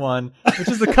first one, which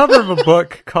is the cover of a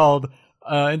book called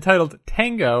entitled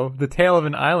Tango: The Tale of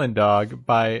an Island Dog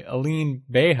by Aline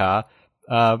Beha,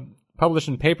 published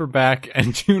in paperback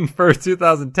on June 1st,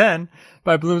 2010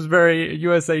 by Bloomsbury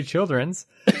USA Children's.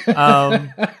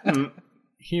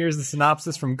 Here's the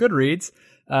synopsis from Goodreads.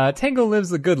 Tango lives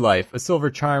the good life, a silver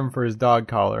charm for his dog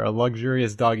collar, a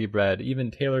luxurious doggy bed,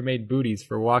 even tailor-made booties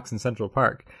for walks in Central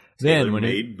Park.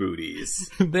 Tailor-made booties.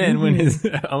 Then when his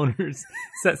owners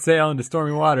set sail into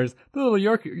stormy waters, the little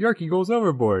Yorkie goes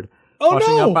overboard.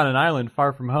 Washing up on an island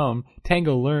far from home,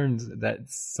 Tango learns that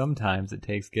sometimes it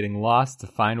takes getting lost to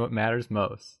find what matters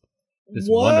most. This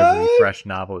wonderfully fresh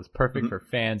novel is perfect for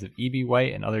fans of E.B.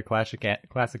 White and other classic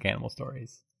animal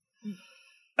stories.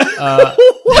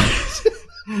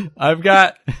 I've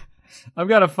got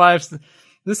a 5.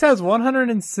 This has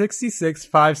 166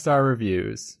 5-star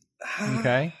reviews.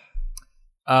 Okay.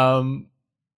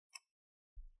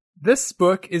 This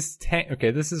book is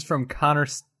this is from Connor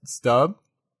Stubb.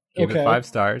 Gave it 5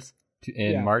 stars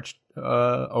in March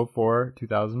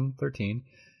 2013.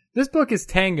 This book is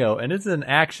Tango, and it's an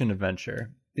action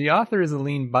adventure. The author is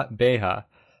Aline Beha.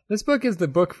 This book is the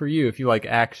book for you if you like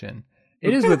action.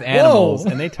 It is with animals,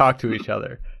 and they talk to each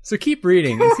other. So keep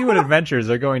reading and see what adventures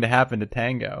are going to happen to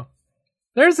Tango.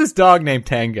 There's this dog named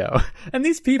Tango, and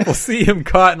these people see him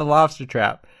caught in a lobster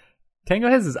trap. Tango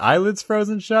has his eyelids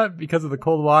frozen shut because of the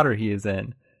cold water he is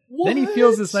in. What? Then he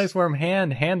feels this nice warm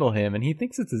hand handle him, and he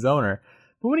thinks it's his owner.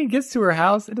 But when he gets to her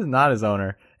house, it is not his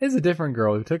owner. It is a different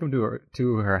girl who took him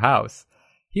to her house.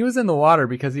 He was in the water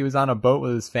because he was on a boat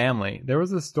with his family. There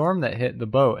was a storm that hit the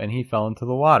boat, and he fell into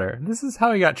the water. This is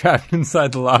how he got trapped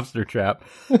inside the lobster trap.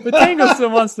 But Tango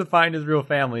still wants to find his real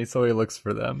family, so he looks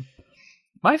for them.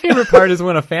 My favorite part is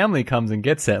when a family comes and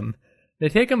gets him. They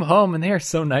take him home, and they are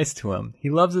so nice to him. He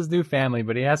loves his new family,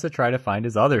 but he has to try to find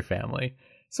his other family.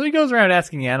 So he goes around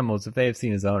asking animals if they have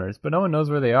seen his owners, but no one knows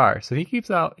where they are, so he keeps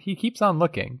on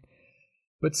looking.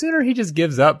 But sooner he just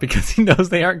gives up because he knows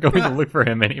they aren't going to look for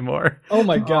him anymore. Oh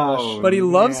my gosh. But he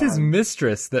loves his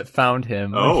mistress that found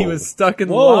him when he was stuck in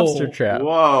the lobster trap.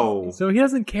 Whoa. So he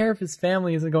doesn't care if his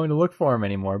family isn't going to look for him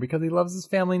anymore because he loves his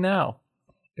family now.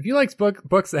 If you like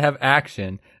books that have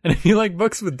action, and if you like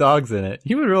books with dogs in it,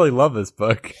 you would really love this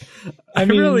book. I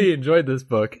really enjoyed this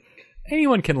book.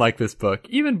 Anyone can like this book,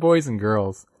 even boys and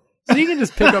girls. So you can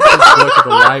just pick up this book at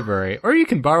the library, or you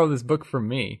can borrow this book from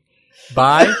me.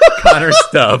 By Connor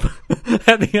Stubb.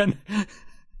 At the end.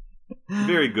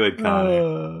 Very good,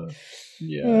 Connor.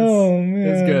 Yes. Oh, man.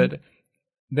 It's good.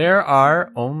 There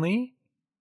are only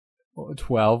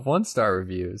 12 one-star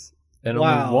reviews. And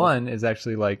only one is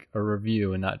actually like a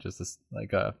review and not just it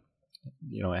has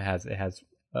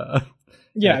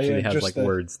like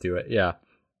words to it. Yeah.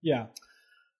 Yeah.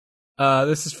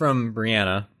 This is from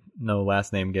Brianna, no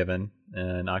last name given,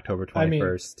 and October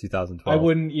 21st, 2012. I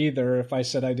wouldn't either if I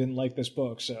said I didn't like this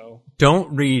book, so.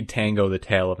 Don't read Tango: The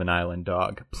Tale of an Island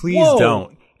Dog. Please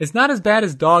don't. It's not as bad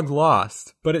as Dog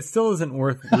Lost, but it still isn't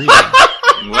worth reading.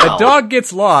 A dog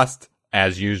gets lost,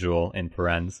 as usual, in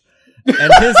parens,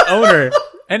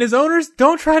 and his owners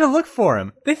don't try to look for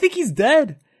him. They think he's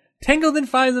dead. Tango then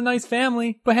finds a nice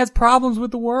family, but has problems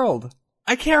with the world.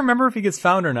 I can't remember if he gets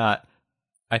found or not.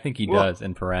 I think he does,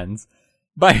 in parens,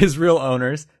 by his real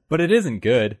owners, but it isn't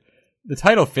good. The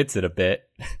title fits it a bit.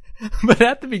 But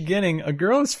at the beginning, a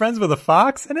girl is friends with a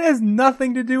fox, and it has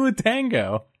nothing to do with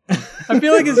Tango. I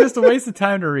feel like it's just a waste of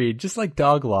time to read, just like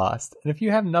Dog Lost. And if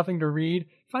you have nothing to read,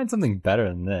 find something better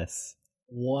than this.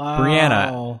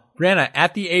 Wow. Brianna,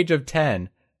 at the age of 10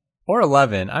 or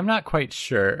 11, I'm not quite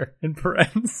sure, in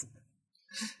parens.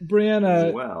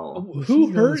 Brianna,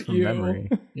 who hurt you? Memory.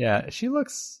 Yeah, she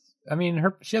looks...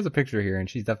 she has a picture here, and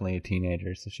she's definitely a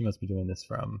teenager, so she must be doing this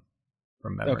from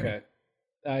memory. Okay,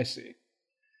 I see.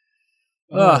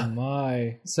 Oh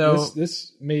my! So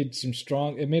this made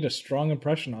a strong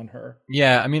impression on her.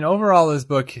 Yeah, overall this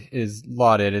book is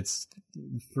lauded. It's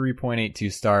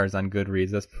 3.82 stars on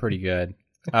Goodreads. That's pretty good.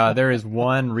 There is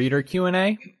one reader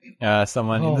Q&A. This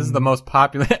is the most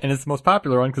popular, and it's the most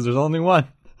popular one because there's only one.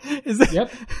 Is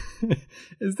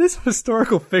this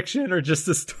historical fiction or just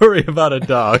a story about a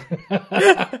dog?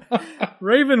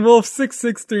 Raven Wolf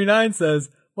 6639 says,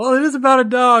 well, it is about a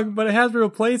dog, but it has real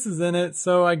places in it,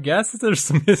 so I guess there's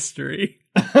some history.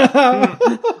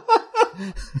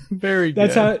 Very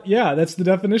good. That's the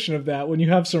definition of that. When you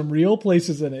have some real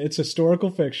places in it, it's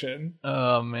historical fiction.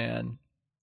 Oh, man.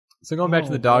 So going back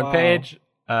to the dog page,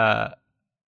 I'm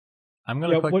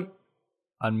going to click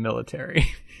on military.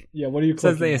 Yeah, what are you clicking?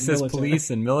 It says they assist military. Police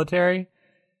and military.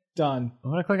 Done.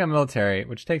 I'm going to click on military,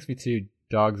 which takes me to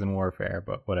dogs in warfare,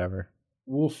 but whatever.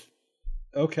 Woof.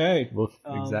 Okay. Woof,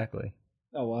 exactly.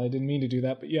 Oh, well, I didn't mean to do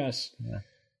that, but yes. Yeah.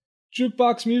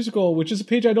 Jukebox Musical, which is a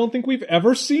page I don't think we've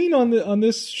ever seen on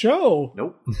this show.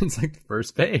 Nope. It's like the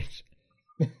first page.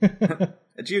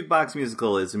 A jukebox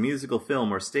musical is a musical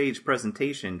film or stage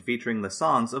presentation featuring the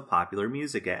songs of popular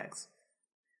music acts.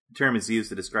 The term is used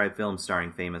to describe films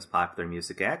starring famous popular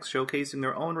music acts showcasing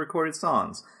their own recorded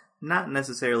songs, not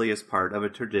necessarily as part of a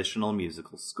traditional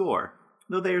musical score,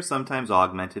 though they are sometimes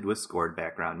augmented with scored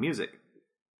background music.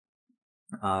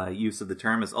 Use of the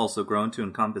term has also grown to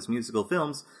encompass musical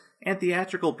films and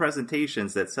theatrical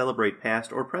presentations that celebrate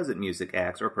past or present music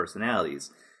acts or personalities,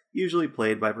 usually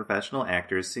played by professional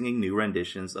actors singing new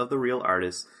renditions of the real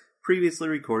artist's previously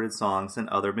recorded songs and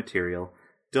other material,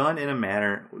 done in a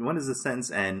manner, when does the sentence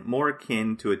end, more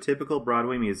akin to a typical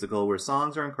Broadway musical where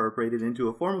songs are incorporated into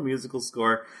a formal musical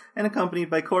score and accompanied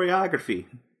by choreography.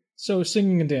 So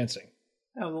singing and dancing.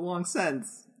 That was a long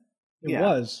sentence. It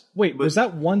was. Wait, was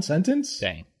that one sentence?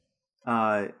 Dang.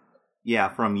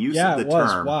 From use of the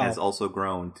term has also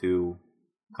grown to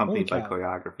accompanied by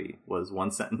choreography was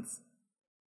one sentence.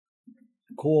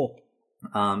 Cool.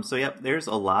 There's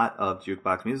a lot of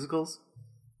jukebox musicals.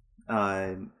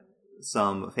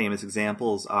 Some famous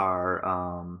examples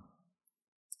are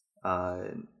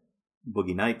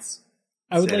Boogie Nights,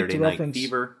 I would Saturday like to Night reference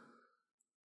Fever,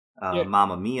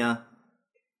 Mamma Mia,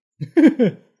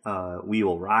 We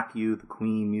Will Rock You, the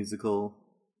Queen musical,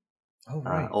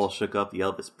 All Shook Up, the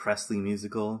Elvis Presley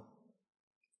musical.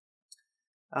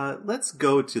 Let's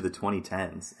go to the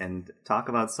 2010s and talk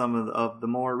about some of the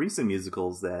more recent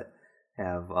musicals that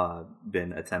have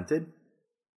been attempted.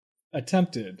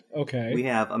 Attempted, okay. We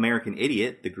have American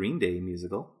Idiot, the Green Day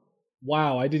musical.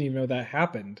 Wow, I didn't even know that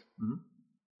happened. Mm-hmm.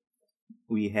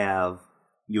 We have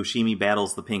Yoshimi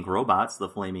Battles the Pink Robots, the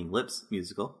Flaming Lips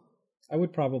musical. I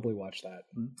would probably watch that.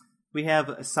 Mm-hmm. We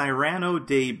have Cyrano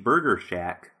de Burger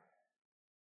Shack,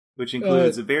 which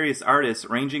includes various artists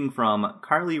ranging from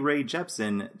Carly Rae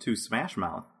Jepsen to Smash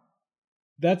Mouth.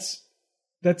 That's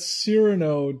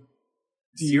Cyrano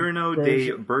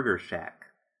de Burger Shack.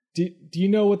 Do you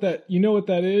know what that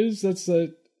is? That's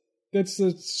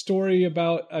the story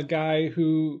about a guy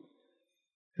who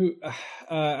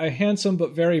a handsome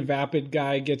but very vapid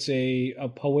guy gets a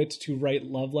poet to write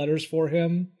love letters for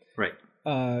him. Right.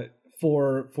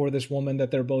 For this woman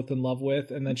that they're both in love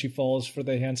with, and then she falls for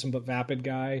the handsome but vapid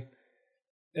guy.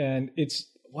 And it's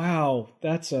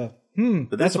that's a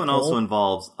But this one also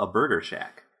involves a Burger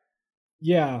Shack.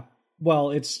 Yeah.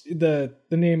 Well, it's the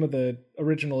name of the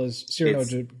original is Cyrano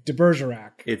de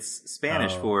Bergerac. It's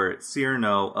Spanish for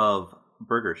Cyrano of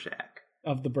Burger Shack.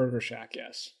 Of the Burger Shack,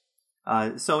 yes.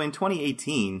 So in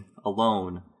 2018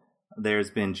 alone, there's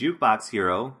been Jukebox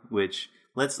Hero, which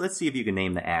let's see if you can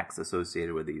name the acts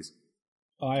associated with these.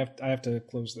 Oh, I have to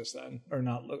close this then, or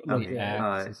not look. Okay.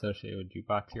 Acts associated with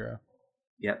Jukebox Hero.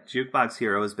 Yep, Jukebox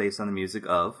Hero is based on the music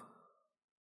of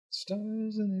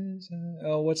Stars in His Eyes.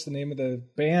 Oh, what's the name of the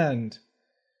band?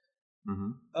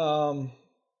 Mm-hmm.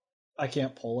 I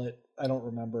can't pull it. I don't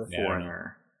remember.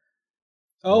 Foreigner.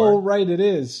 Oh, right, it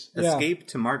is. Escape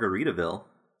to Margaritaville.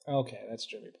 Okay, that's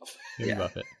Jimmy Buffett. Jimmy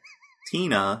Buffett.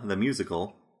 Tina, the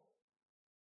musical.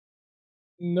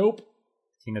 Nope.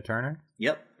 Tina Turner?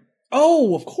 Yep.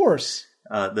 Oh, of course.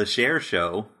 The Cher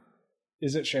Show.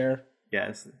 Is it Cher?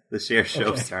 Yes, the Cher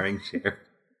Show starring Cher.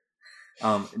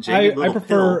 I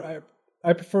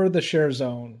prefer the Cher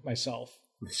Zone myself.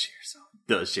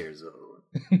 The Cher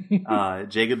Zone.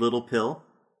 Jagged Little Pill.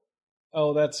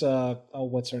 Oh, that's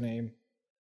what's her name?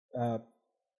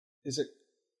 Is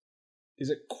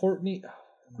it Courtney?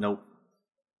 Nope.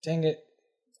 Dang it!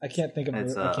 I can't think of it.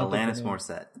 It's Alanis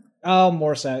Morissette. Oh,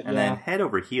 Morissette. And then Head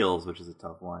Over Heels, which is a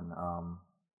tough one.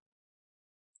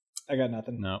 I got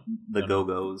nothing. No. The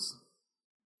Go-Go's.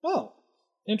 Oh,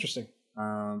 interesting.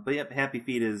 But yep, Happy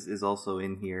Feet is also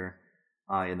in here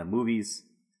in the movies.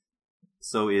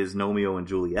 So is Romeo and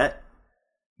Juliet.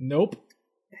 Nope.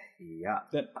 Yeah.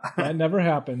 That never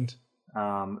happened.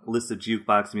 List of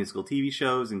jukebox musical TV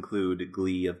shows include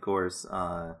Glee, of course,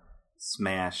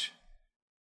 Smash,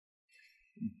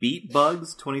 Beat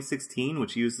Bugs 2016,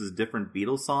 which uses a different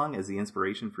Beatles song as the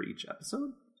inspiration for each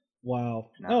episode.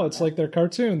 Wow. It's like their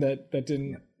cartoon that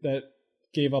that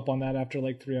gave up on that after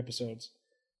like 3 episodes.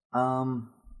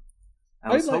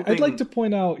 I'd like to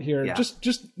point out here,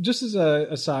 just as a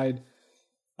aside,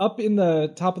 up in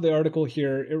the top of the article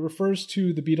here, it refers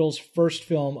to the Beatles' first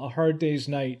film, A Hard Day's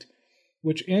Night,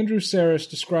 which Andrew Saris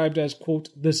described as, quote,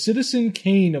 the Citizen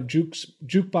Kane of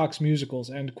jukebox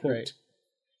musicals, end quote. Right.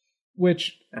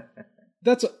 Which,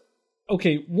 that's,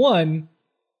 one,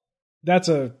 that's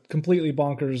a completely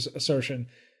bonkers assertion.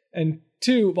 And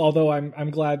 2, although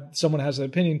I'm glad someone has an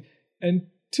opinion, and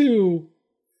 2,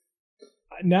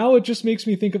 now it just makes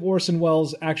me think of Orson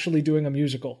Welles actually doing a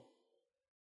musical.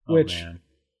 Man.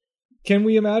 Can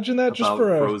we imagine that? Just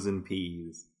for Frozen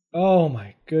Peas. Oh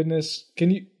my goodness.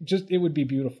 Can you it would be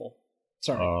beautiful.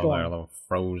 Sorry, go on. Little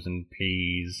Frozen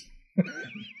Peas.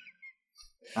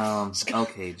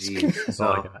 Okay, geez.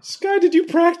 Sky, did you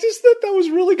practice that? That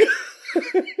was really good.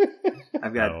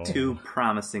 I've got 2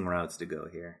 promising routes to go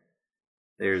here.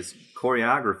 There's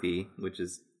choreography, which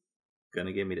is going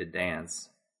to get me to dance,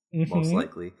 most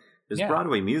likely. There's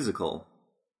Broadway musical.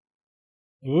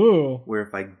 Ooh. Where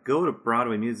if I go to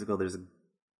Broadway musical, there's a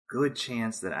good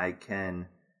chance that I can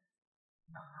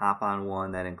hop on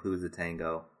one that includes a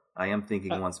tango. I am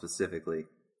thinking one specifically.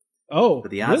 Oh, but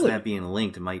the odds of that being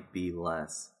linked might be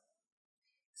less.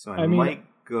 So I'm going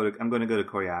to go to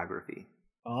choreography.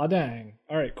 Aw, dang.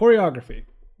 All right, choreography.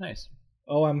 Nice.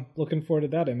 Oh, I'm looking forward to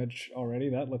that image already.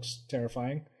 That looks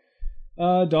terrifying.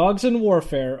 Dogs and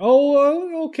warfare.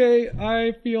 Oh, okay.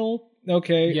 I feel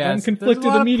okay. Yes, I'm conflicted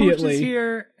there's a lot immediately. Of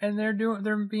here, and they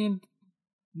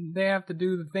have to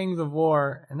do the things of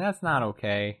war, and that's not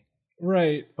okay.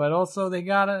 Right. But also, they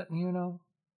gotta,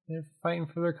 they're fighting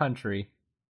for their country.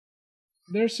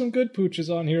 There's some good pooches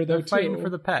on here, though, they're fighting for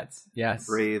the pets. Yes.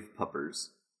 Brave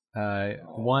puppers.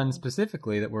 One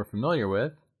specifically that we're familiar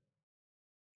with.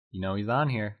 He's on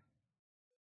here.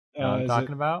 You know what I'm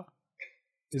talking about?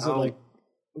 Is it like,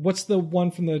 what's the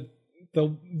one from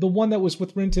the one that was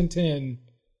with Rin Tin Tin?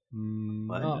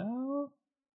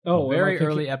 A very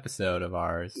early episode of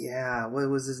ours. Yeah, what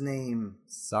was his name?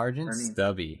 Sergeant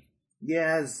Stubby.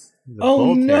 Yes.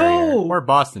 Oh, no! Or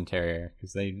Boston Terrier,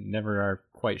 because they never are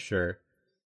quite sure.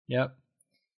 Yep.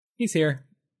 He's here.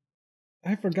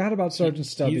 I forgot about Sergeant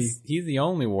Stubby. He's the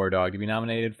only war dog to be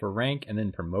nominated for rank and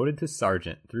then promoted to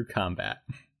sergeant through combat.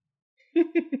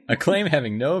 A claim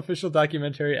having no official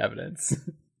documentary evidence,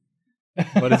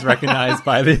 but is recognized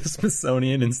by the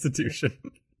Smithsonian Institution.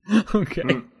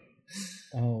 Okay.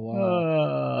 Oh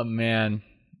wow. Oh man.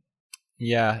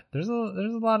 Yeah, there's a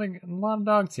lot of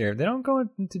dogs here. They don't go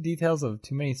into details of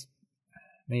too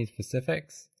many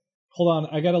specifics. Hold on,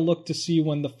 I gotta look to see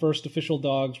when the first official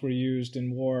dogs were used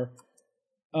in war.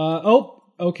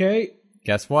 Okay.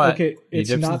 Guess what? Okay,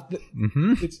 it's not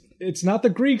it's not the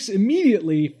Greeks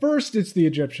immediately. First, it's the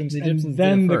Egyptians and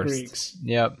then the Greeks.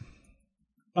 Yep.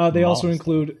 They also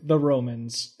include the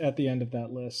Romans at the end of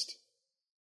that list.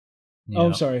 Yep. Oh,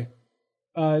 I'm sorry.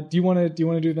 Do you want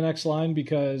to do the next line?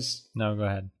 Because no, go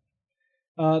ahead.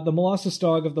 The Molossus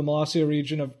dog of the Molossia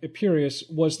region of Epirus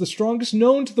was the strongest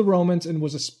known to the Romans and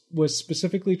was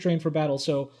specifically trained for battle.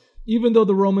 So even though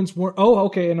the Romans weren't...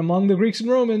 and among the Greeks and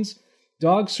Romans,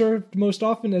 dogs served most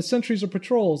often as sentries or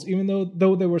patrols, even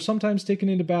though they were sometimes taken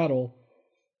into battle.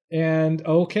 And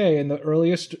the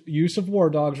earliest use of war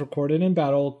dogs recorded in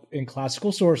battle in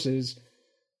classical sources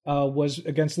was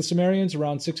against the Sumerians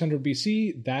around 600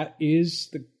 BC. That is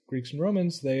the Greeks and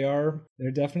Romans. They're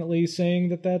definitely saying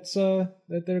that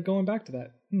they're going back to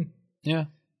that. Yeah.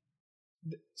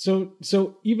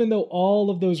 So even though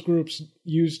all of those groups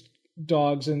used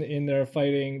dogs in their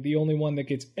fighting, the only one that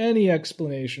gets any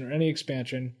explanation or any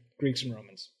expansion, Greeks and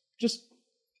Romans.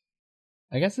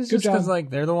 I guess it's just because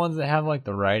they're the ones that have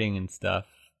the writing and stuff.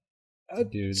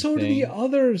 Do the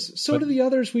others. Do the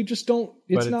others. We just don't.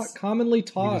 It's not commonly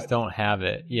taught. We just don't have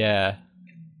it. Yeah.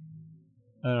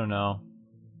 I don't know.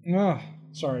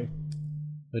 Sorry.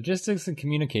 Logistics and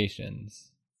communications.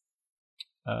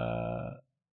 They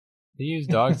use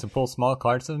dogs to pull small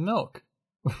carts of milk.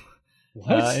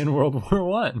 What? In World War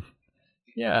One.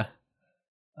 Yeah.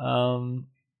 Let's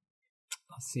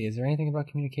see. Is there anything about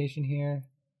communication here?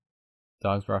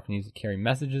 Dogs were often used to carry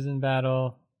messages in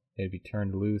battle. They'd be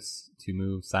turned loose to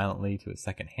move silently to a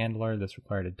second handler. This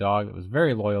required a dog that was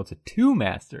very loyal to 2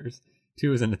 masters.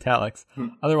 2 is in italics.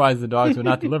 Otherwise, the dogs would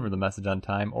not deliver the message on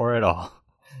time or at all.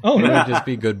 They would just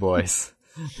be good boys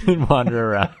and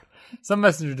wander around. Some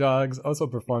messenger dogs also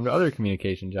performed other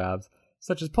communication jobs,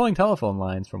 such as pulling telephone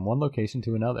lines from one location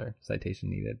to another. Citation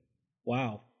needed.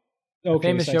 Wow.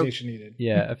 Okay, citation needed.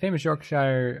 Yeah, a famous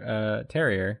Yorkshire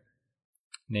Terrier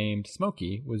named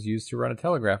Smokey was used to run a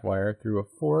telegraph wire through a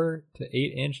 4 to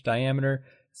 8 inch diameter,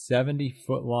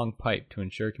 70-foot long pipe to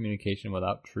ensure communication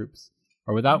without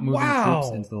moving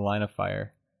troops into the line of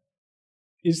fire.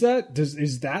 Is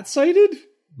that cited?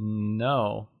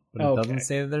 No, but it doesn't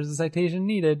say that there's a citation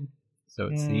needed, so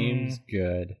it seems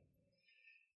good.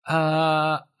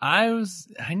 I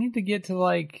need to get to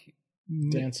like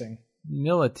dancing.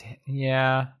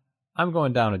 Yeah, I'm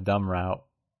going down a dumb route.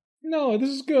 No, this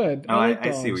is good. Oh,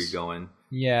 I see where you're going.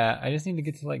 Yeah, I just need to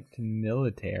get to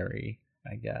military,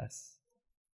 I guess.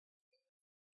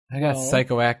 I got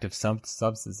psychoactive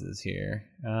substances here.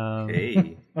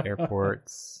 Hey.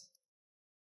 Airports.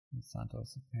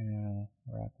 Santos,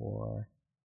 Iraq War.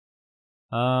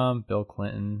 Bill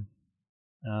Clinton.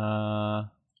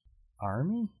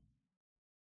 Army?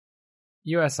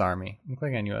 U.S. Army. I'm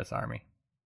clicking on U.S. Army.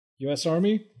 U.S.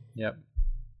 Army? Yep.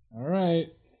 All right.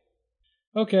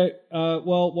 Okay.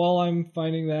 Well, while I'm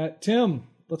finding that, Tim,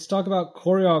 let's talk about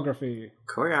choreography.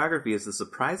 Choreography is a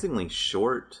surprisingly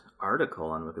short article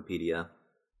on Wikipedia.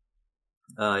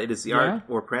 It is the art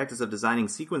or practice of designing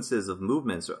sequences of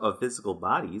movements of physical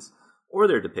bodies or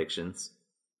their depictions,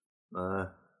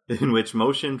 in which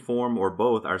motion, form, or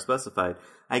both are specified.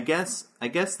 I guess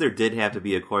there did have to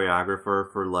be a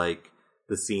choreographer for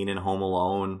the scene in Home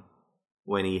Alone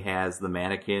when he has the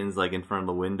mannequins in front of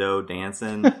the window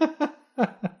dancing.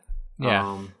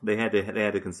 Yeah, they had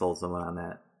to consult someone on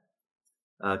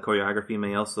that. Choreography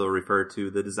may also refer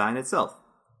to the design itself.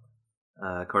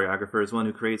 Choreographer is one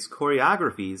who creates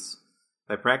choreographies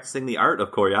by practicing the art of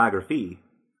choreography,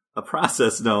 a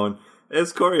process known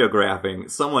as choreographing.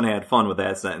 Someone had fun with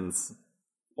that sentence.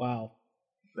 Wow.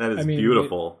 That is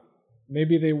beautiful.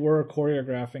 Maybe they were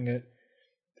choreographing it.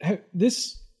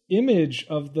 This image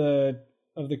of the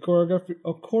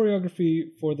choreography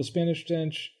for the Spanish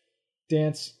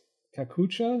dance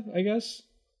cachucha, I guess?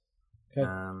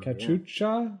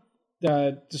 Cachucha?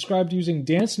 Described using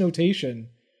dance notation.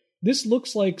 This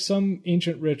looks like some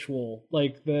ancient ritual.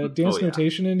 The dance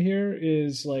notation in here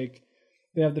is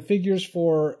they have the figures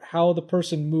for how the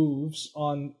person moves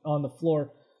on the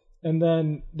floor, and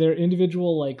then their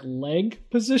individual leg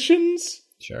positions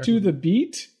to the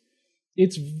beat.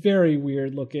 It's very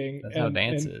weird looking. That's how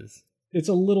dance is. It's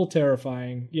a little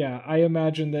terrifying. Yeah, I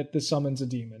imagine that this summons a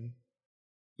demon.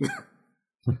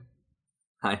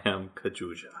 I am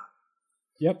Kajuja.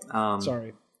 Yep.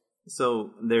 Sorry. So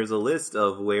there's a list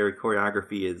of where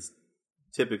choreography is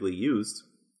typically used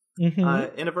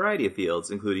in a variety of fields,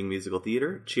 including musical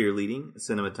theater, cheerleading,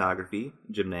 cinematography,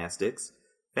 gymnastics,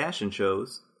 fashion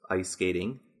shows, ice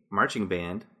skating, marching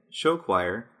band, show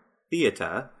choir,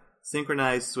 theater,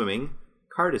 synchronized swimming,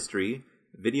 cardistry,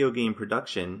 video game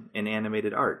production, and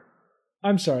animated art.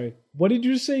 I'm sorry. What did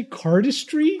you say?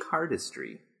 Cardistry?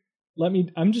 Cardistry.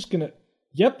 I'm just gonna...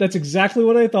 Yep, that's exactly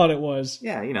what I thought it was.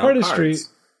 Yeah, Cardistry cards.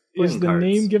 Is the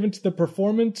name given to the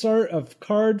performance art of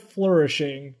card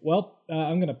flourishing. Well,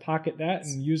 I'm going to pocket that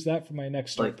and use that for my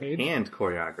next start page. Hand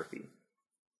choreography.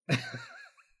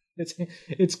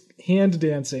 It's hand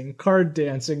dancing. Card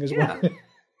dancing is what.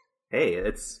 Hey,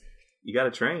 you got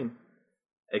to train.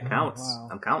 It counts. Wow.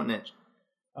 I'm counting it.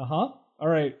 All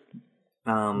right.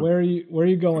 Where are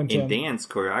you going, Tim? In dance,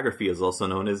 choreography is also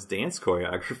known as dance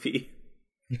choreography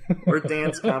or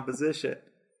dance composition.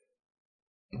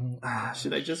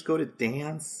 Should I just go to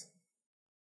dance?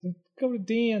 Go to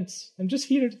dance. I'm just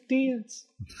here to dance.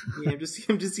 Yeah, I'm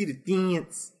just here to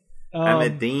dance. I'm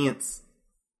at dance.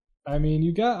 I mean,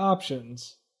 you got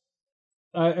options.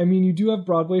 I mean, you do have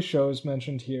Broadway shows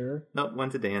mentioned here. Nope,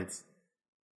 went to dance.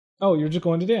 Oh, you're just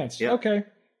going to dance. Yep. Okay.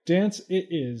 Dance it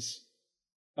is.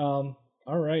 All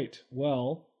right.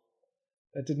 Well,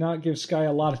 that did not give Sky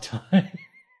a lot of time.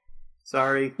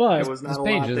 Sorry, but there was not a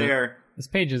lot there. This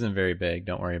page isn't very big.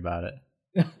 Don't worry about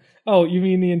it. Oh, you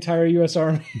mean the entire U.S.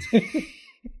 Army?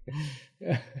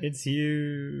 It's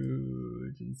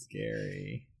huge and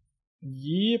scary.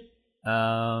 Yep.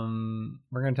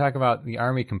 We're going to talk about the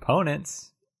Army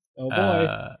components. Oh boy.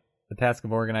 The task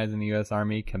of organizing the U.S.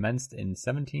 Army commenced in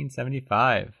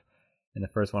 1775. In the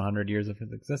first 100 years of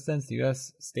its existence,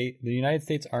 the United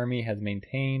States Army has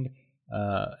maintained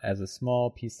as a small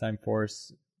peacetime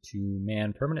force to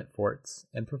man permanent forts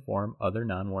and perform other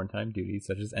non-wartime duties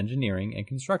such as engineering and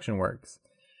construction works.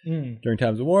 During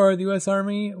times of war, the U.S.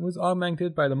 Army was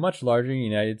augmented by the much larger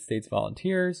United States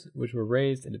Volunteers, which were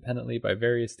raised independently by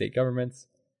various state governments.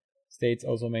 States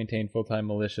also maintained full-time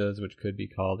militias, which could be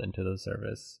called into the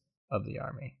service of the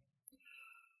Army.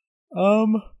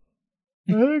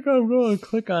 I think I'm going to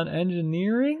click on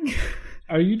engineering.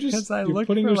 Are you just you're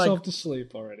putting yourself like, to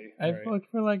sleep already? I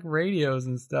looked for like radios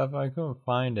and stuff. I couldn't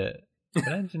find it. But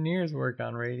engineers work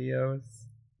on radios.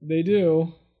 They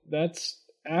do. That's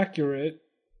accurate.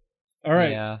 All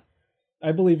right. Yeah.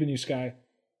 I believe in you, Sky.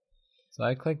 So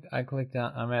I clicked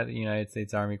on. I'm at the United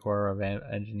States Army Corps of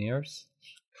Engineers.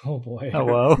 Oh boy.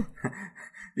 Hello.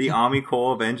 The Army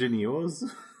Corps of Engineers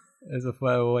is a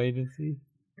federal agency.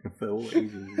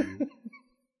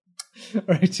 All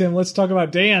right, Tim. Let's talk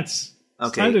about dance. It's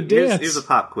okay. time to dance. Here's a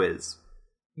pop quiz.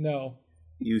 No.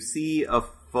 You see a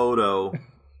photo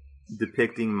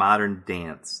depicting modern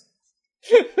dance.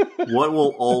 What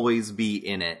will always be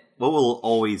in it? What will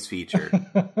always feature?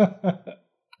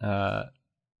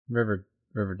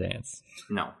 River dance.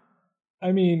 No.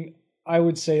 I mean, I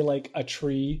would say like a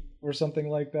tree or something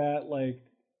like that. Like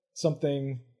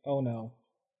something. Oh no.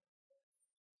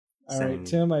 All right,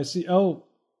 Tim. I see. Oh,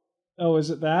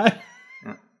 is it that?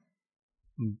 Yeah.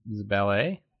 Is it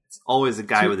ballet? It's always a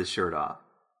guy with his shirt off.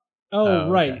 Oh,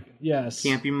 right. Okay. Yes.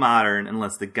 Can't be modern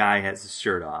unless the guy has his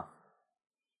shirt off.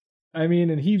 I mean,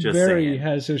 and he Just very saying.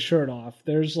 has his shirt off.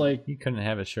 There's like He couldn't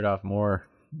have his shirt off more.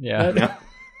 Yeah. No.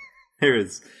 There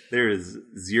is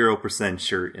 0%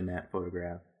 shirt in that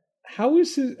photograph. How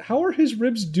are his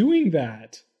ribs doing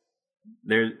that?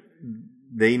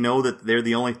 They know that they're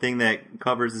the only thing that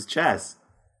covers his chest.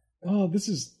 Oh, this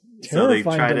is So they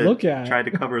terrifying to look at. try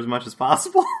to cover as much as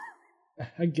possible.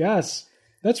 I guess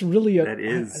that's really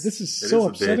this is so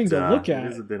upsetting to look at.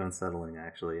 It is a bit unsettling,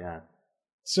 actually. Yeah.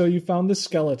 So you found the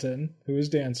skeleton who is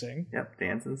dancing. Yep,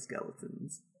 dancing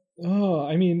skeletons. Oh,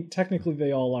 I mean, technically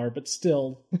they all are, but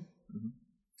still.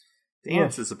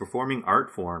 Dance is a performing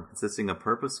art form consisting of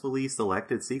purposefully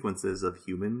selected sequences of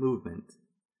human movement.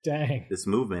 Dang. This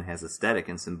movement has aesthetic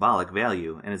and symbolic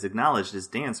value and is acknowledged as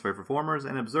dance by performers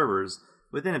and observers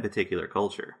within a particular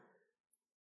culture.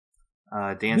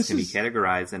 Dance can be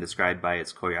categorized and described by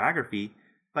its choreography,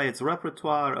 by its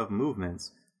repertoire of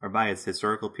movements, or by its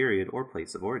historical period or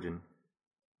place of origin.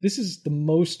 This is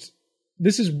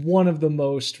one of the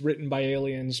most written by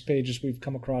aliens pages we've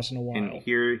come across in a while. And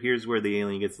here's where the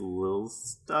alien gets a little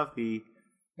stuffy.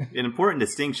 An important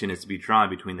distinction is to be drawn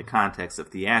between the context of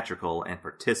theatrical and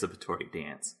participatory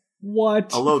dance.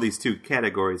 What? Although these two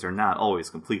categories are not always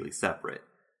completely separate.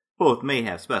 Both may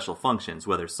have special functions,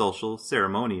 whether social,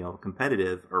 ceremonial,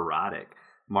 competitive, erotic,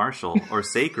 martial, or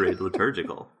sacred,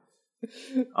 liturgical.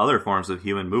 Other forms of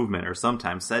human movement are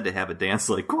sometimes said to have a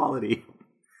dance-like quality,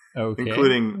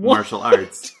 including martial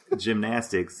arts,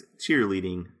 gymnastics,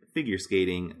 cheerleading, figure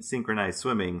skating, synchronized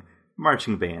swimming,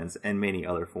 marching bands, and many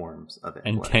other forms of athletics.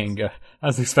 And tango. I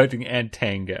was expecting and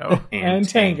tango. And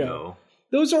tango.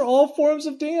 Those are all forms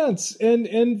of dance,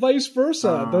 and vice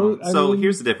versa.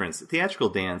 Here's the difference. Theatrical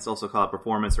dance, also called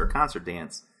performance or concert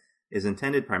dance, is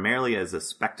intended primarily as a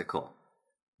spectacle,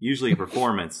 usually a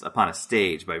performance upon a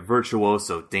stage by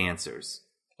virtuoso dancers.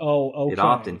 Oh, okay. It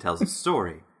often tells a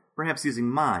story, perhaps using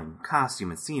mime, costume,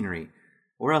 and scenery,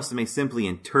 or else it may simply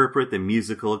interpret the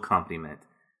musical accompaniment,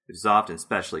 which is often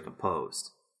specially composed.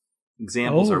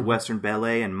 Examples are Western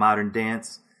ballet and modern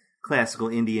dance, classical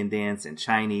Indian dance, and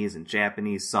Chinese and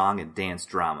Japanese song and dance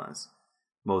dramas.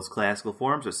 Most classical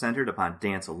forms are centered upon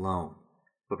dance alone,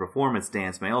 but performance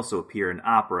dance may also appear in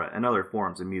opera and other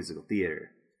forms of musical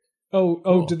theater.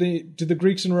 Cool. Did the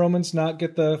Greeks and Romans not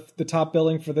get the top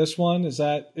billing for this one? Is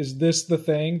this the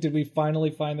thing? Did we finally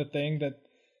find the thing that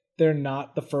they're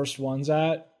not the first ones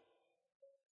at?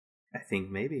 I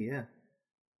think maybe, yeah.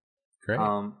 Great.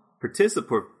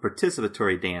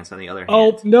 Participatory dance, on the other hand.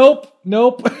 Oh,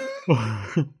 nope.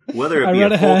 Whether it be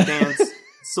a folk dance,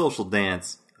 social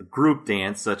dance, a group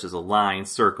dance such as a line,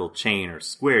 circle, chain, or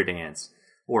square dance,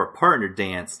 or a partner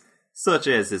dance such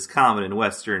as is common in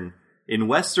Western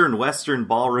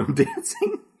ballroom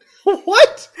dancing.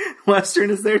 What?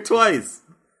 Western is there twice.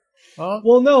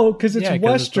 Well, no, because it's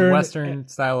Western. It's the Western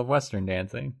style of Western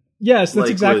dancing. Yes,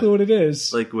 that's exactly what it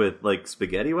is. Like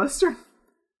spaghetti Western?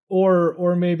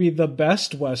 Or maybe the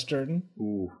best Western.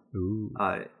 Ooh.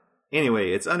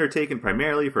 Anyway, it's undertaken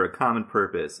primarily for a common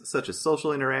purpose, such as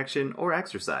social interaction or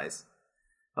exercise,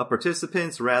 of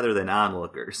participants rather than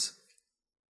onlookers.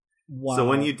 Wow. So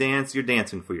when you dance, you're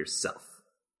dancing for yourself.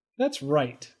 That's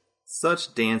right.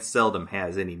 Such dance seldom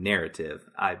has any narrative.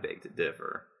 I beg to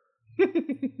differ.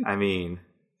 I mean,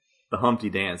 the Humpty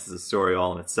Dance is a story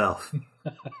all in itself.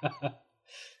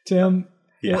 Tim,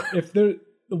 if there...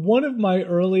 One of my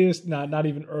earliest, not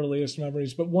even earliest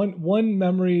memories, but one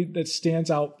memory that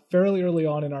stands out fairly early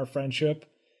on in our friendship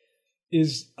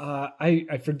is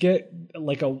I forget,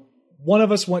 like one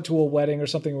of us went to a wedding or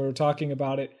something. We were talking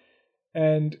about it,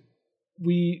 and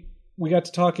we we got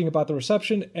to talking about the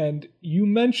reception, and you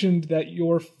mentioned that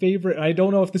your favorite, I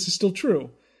don't know if this is still true,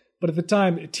 but at the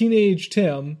time, Teenage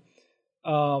Tim,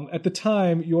 at the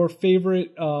time, your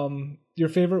favorite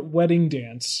wedding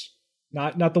dance,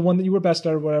 not the one that you were best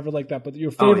at or whatever like that, but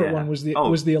your favorite one was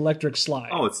the electric slide.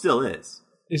 Oh, it still is.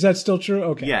 Is that still true?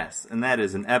 Okay. Yes, and that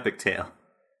is an epic tale.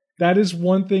 That is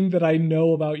one thing that I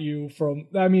know about you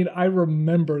I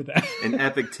remember that. An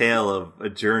epic tale of a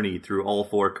journey through all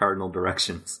 4 cardinal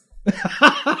directions.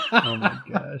 Oh my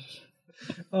gosh.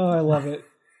 Oh, I love it.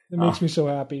 It makes me so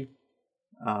happy.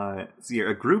 See,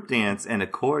 a group dance and a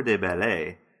corps de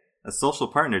ballet, a social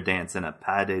partner dance and a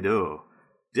pas de deux,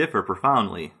 differ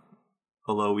profoundly.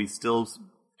 Although we still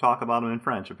talk about them in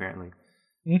French, apparently.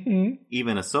 Mm-hmm.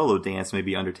 Even a solo dance may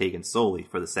be undertaken solely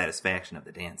for the satisfaction of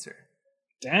the dancer.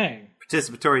 Dang.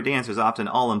 Participatory dancers often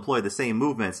all employ the same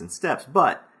movements and steps,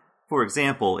 but, for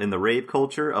example, in the rave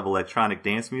culture of electronic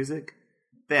dance music,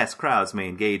 vast crowds may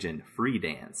engage in free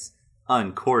dance,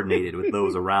 uncoordinated with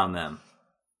those around them.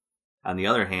 On the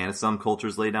other hand, some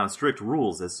cultures lay down strict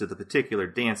rules as to the particular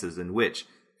dances in which,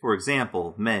 for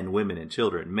example, men, women, and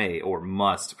children may or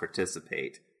must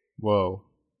participate. Whoa.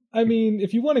 I mean,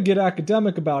 if you want to get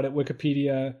academic about it,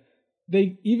 Wikipedia,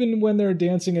 even when they're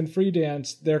dancing in free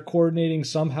dance, they're coordinating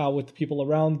somehow with the people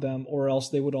around them, or else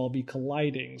they would all be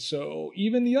colliding. So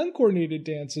even the uncoordinated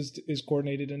dance is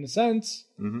coordinated in a sense.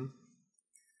 Mm-hmm.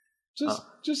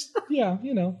 Yeah,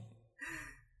 you know.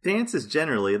 Dance is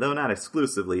generally, though not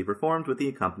exclusively, performed with the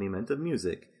accompaniment of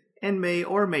music, and may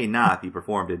or may not be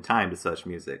performed in time to such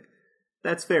music.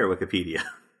 That's fair, Wikipedia.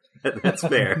 That's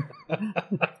fair.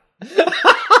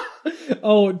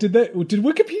 Oh, did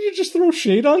Wikipedia just throw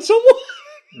shade on someone?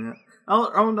 Yeah.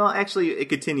 Oh no, actually, it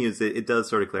continues. It does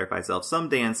sort of clarify itself. Some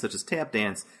dance, such as tap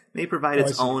dance, may provide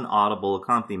its own audible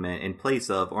accompaniment in place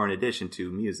of or in addition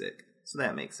to music. So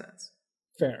that makes sense.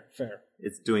 Fair.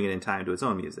 It's doing it in time to its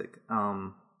own music.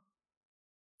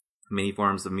 Many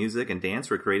forms of music and dance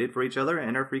were created for each other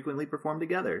and are frequently performed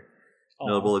together.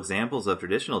 Notable examples of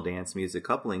traditional dance music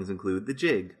couplings include the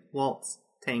jig, waltz,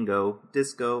 tango,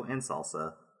 disco, and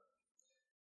salsa.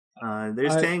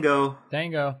 There's tango.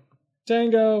 Tango.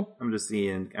 I'm just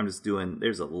doing,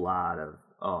 there's a lot of,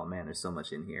 oh man, there's so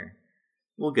much in here.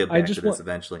 We'll get back to this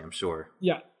eventually, I'm sure.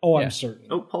 Yeah. Oh, yeah. I'm certain.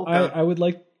 Oh, polka. I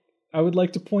would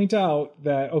like to point out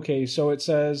that, okay, so it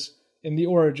says in the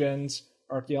origins,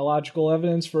 archaeological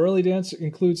evidence for early dance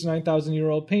includes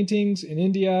 9,000-year-old paintings in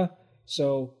India.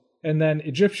 So, and then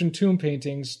Egyptian tomb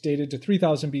paintings dated to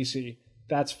 3000 BC.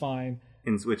 That's fine.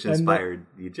 Which inspired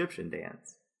the Egyptian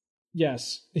dance.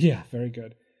 Yes. Yeah, very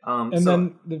good.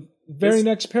 Then the very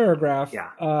next paragraph,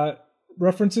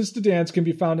 references to dance can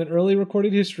be found in early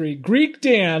recorded history. Greek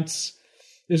dance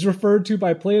is referred to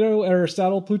by Plato,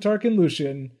 Aristotle, Plutarch, and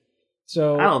Lucian.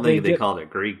 So I don't think they called it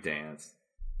Greek dance.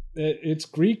 It's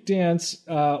Greek dance,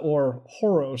 or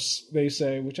horos, they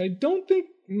say, which I don't think...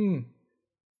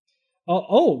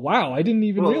 Oh, wow, I didn't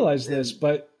even realize this,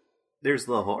 but... There's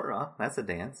the hora, that's a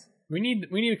dance. We need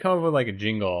to come up with like a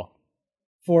jingle.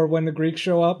 For when the Greeks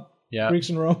show up? Yeah. Greeks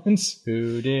and Romans?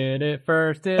 Who did it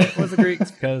first? It was the Greeks,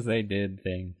 because they did the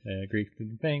thing. The Greeks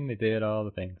did the thing, they did all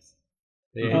the things.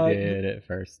 They did it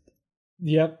first.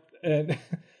 Yep, and...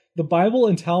 The Bible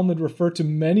and Talmud refer to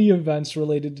many events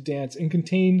related to dance and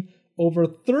contain over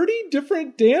 30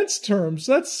 different dance terms.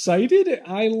 That's cited.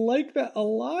 I like that a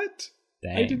lot.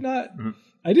 Dang.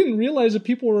 I didn't realize that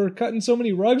people were cutting so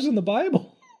many rugs in the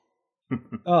Bible.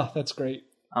 Oh, that's great.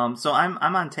 So I'm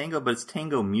on tango, but it's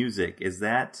tango music. Is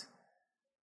that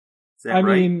right? I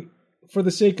mean, for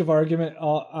the sake of argument,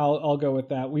 I'll go with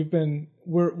that.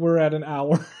 We're at an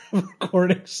hour of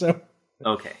recording, so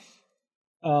okay.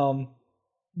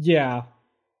 Yeah,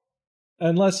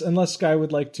 unless Sky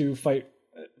would like to fight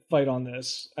on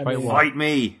this. Fight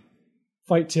me.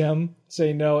 Fight Tim.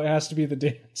 Say no. It has to be the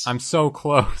dance. I'm so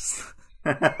close.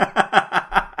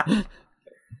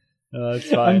 It's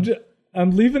fine.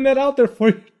 I'm leaving that out there for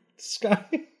you, Sky.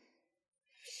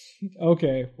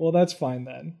 Okay, well that's fine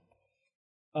then.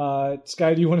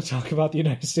 Sky, do you want to talk about the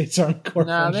United States Army Corps?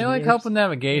 No, they like help with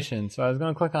navigation, so I was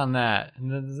going to click on that.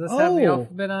 Does this have the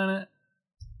alphabet on it?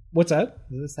 What's that?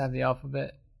 Does this have the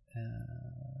alphabet?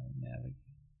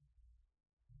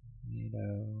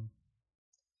 NATO.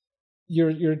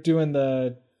 You're doing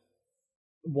the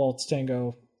waltz,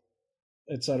 tango,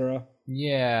 etc.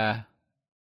 Yeah.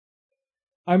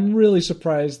 I'm really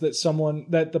surprised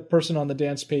that the person on the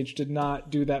dance page did not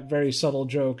do that very subtle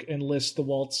joke and list the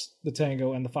waltz, the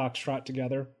tango, and the foxtrot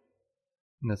together.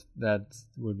 That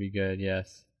would be good,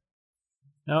 yes.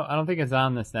 No, I don't think it's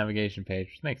on this navigation page.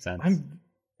 Which makes sense.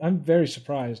 I'm very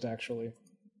surprised, actually.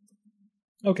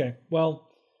 Okay, well,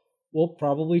 we'll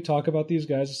probably talk about these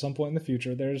guys at some point in the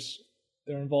future. They're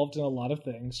involved in a lot of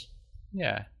things.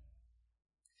 Yeah.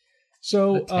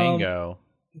 So the tango.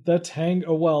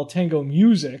 Tango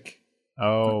music.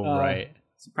 Oh, right.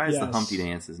 Surprised the Humpty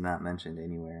Dance is not mentioned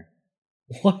anywhere.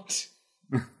 What?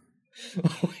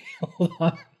 Hold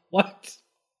on. What?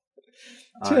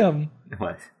 Tim.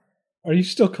 What? Are you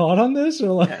still caught on this,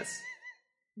 or like? Yes.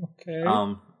 Okay.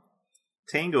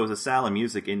 Tango is a style of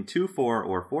music in 2/4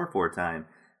 or 4/4 time,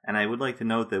 and I would like to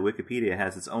note that Wikipedia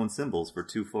has its own symbols for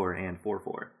 2/4 and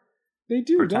 4/4. They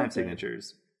do, for don't time they?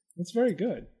 signatures. That's very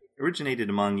good. Originated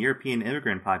among European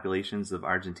immigrant populations of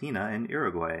Argentina and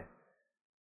Uruguay.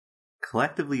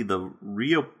 Collectively, the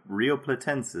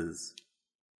Rioplatenses.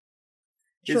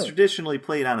 Sure. It's traditionally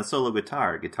played on a solo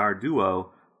guitar, guitar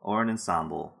duo, or an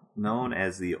ensemble, known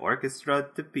as the Orchestra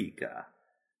Típica,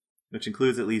 which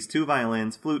includes at least 2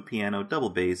 violins, flute, piano,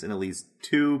 double bass, and at least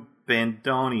 2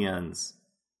 bandoneons.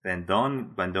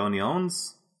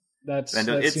 Bandoneons?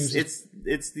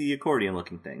 It's the accordion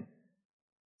looking thing.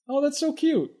 Oh, that's so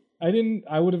cute.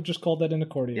 I would have just called that an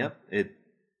accordion.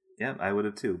 Yep, I would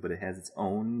have too, but it has its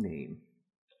own name.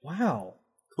 Wow.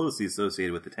 Closely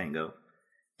associated with the tango.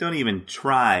 Don't even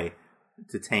try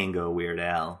to tango, Weird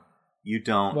Al. You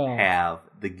don't have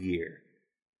the gear.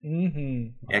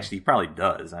 Mm-hmm. Actually, he probably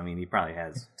does. I mean, he probably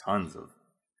has tons of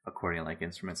accordion-like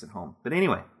instruments at home. But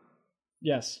anyway.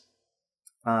 Yes.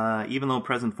 Even though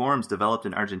present forms developed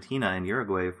in Argentina and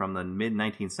Uruguay from the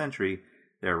mid-19th century,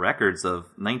 there are records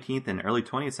of 19th and early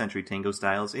 20th century tango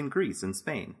styles in Greece and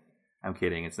Spain. I'm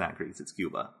kidding, it's not Greece, it's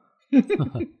Cuba.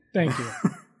 Thank you.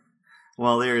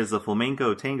 While there is a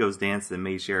flamenco tangos dance that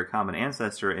may share a common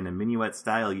ancestor in a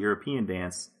minuet-style European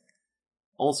dance,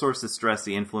 all sources stress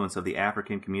the influence of the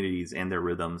African communities and their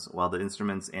rhythms, while the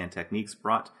instruments and techniques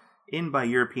brought in by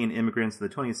European immigrants in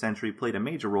the 20th century played a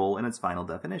major role in its final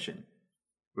definition,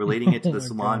 relating it to the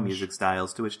salon music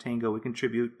styles to which tango would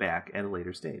contribute back at a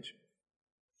later stage.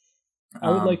 I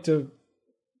would like to...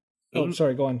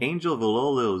 sorry, go on. Angel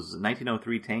Vilolo's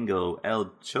 1903 tango El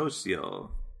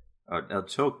Choclo, or El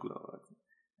Choclo,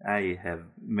 I have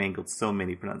mangled so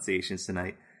many pronunciations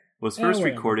tonight, was first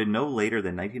recorded no later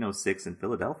than 1906 in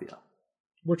Philadelphia.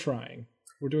 We're trying.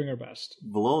 We're doing our best.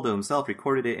 Vilolo himself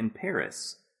recorded it in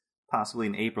Paris, possibly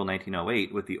in April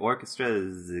 1908, with the Orchestra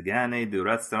Zigane du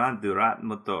Restaurant du Rat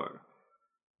Motor.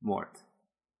 Mort.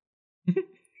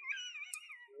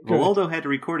 Vilolo had to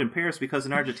record in Paris because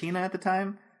in Argentina at the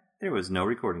time, there was no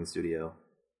recording studio.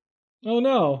 Oh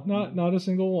no, not a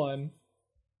single one.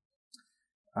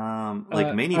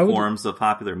 Like many forms of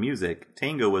popular music,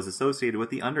 tango was associated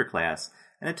with the underclass,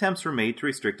 and attempts were made to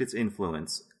restrict its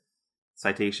influence.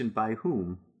 Citation by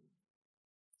whom?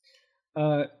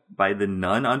 By the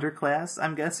non-underclass,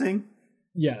 I'm guessing?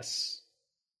 Yes.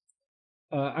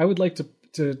 I would like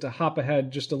to hop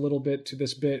ahead just a little bit to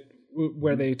this bit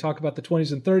where they talk about the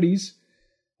 20s and 30s,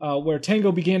 where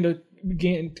tango began to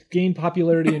gain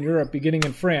popularity in Europe, beginning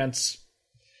in France.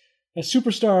 A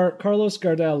superstar, Carlos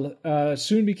Gardel,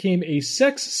 soon became a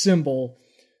sex symbol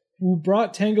who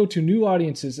brought tango to new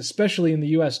audiences, especially in the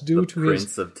U.S., due to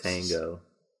Prince of Tango.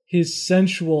 His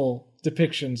sensual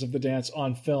depictions of the dance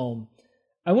on film.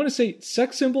 I want to say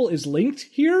sex symbol is linked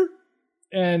here,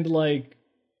 and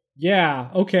yeah,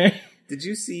 okay. Did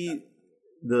you see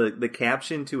the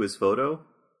caption to his photo?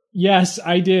 Yes,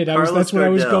 I did. That's what I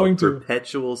was going to.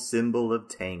 Perpetual symbol of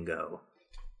tango.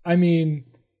 I mean,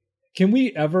 can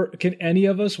any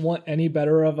of us want any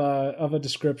better of a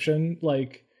description?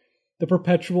 Like the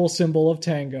perpetual symbol of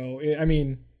tango. I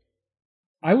mean,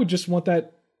 I would just want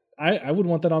that. I would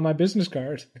want that on my business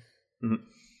card.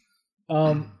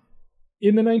 Mm-hmm.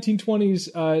 In the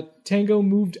 1920s, tango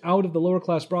moved out of the lower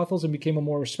class brothels and became a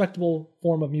more respectable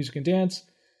form of music and dance.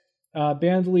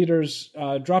 Band leaders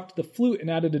dropped the flute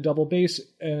and added a double bass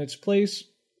in its place.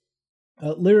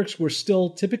 Lyrics were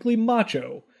still typically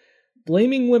macho,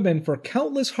 blaming women for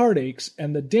countless heartaches,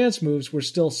 and the dance moves were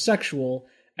still sexual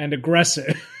and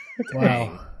aggressive.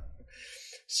 Wow.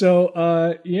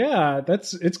 So, yeah,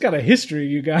 it's got a history,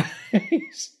 you guys.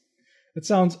 It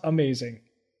sounds amazing.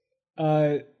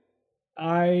 Yeah.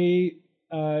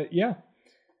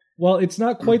 Well, it's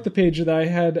not quite the page that I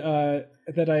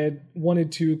had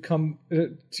wanted to come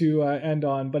to end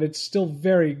on, but it's still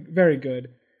very, very good.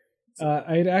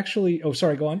 I had actually... Oh,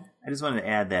 sorry, go on. I just wanted to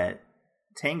add that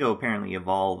tango apparently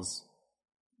evolves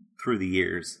through the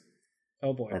years.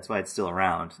 Oh, boy. That's why it's still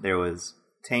around. There was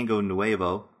Tango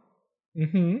Nuevo,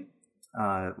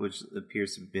 which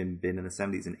appears to have been in the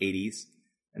 70s and 80s.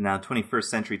 And now 21st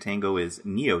century tango is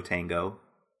neo-tango,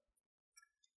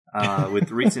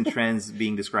 with recent trends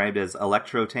being described as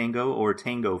electro-tango or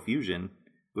tango fusion,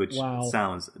 which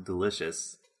sounds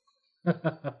delicious.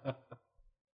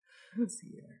 Let's see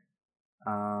here.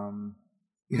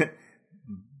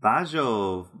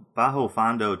 Bajo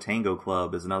Fondo Tango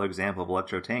Club is another example of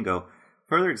electro tango.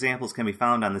 Further examples can be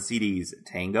found on the CDs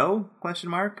Tango?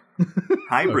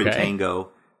 Hybrid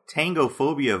Tango, Tango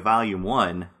Phobia Volume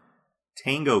 1,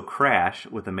 Tango Crash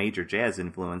with a major jazz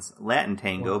influence, Latin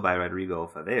Tango by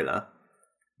Rodrigo Favela,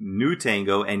 New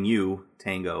Tango and You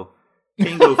Tango,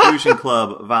 Tango Fusion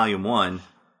Club Volume 1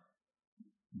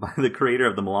 by the creator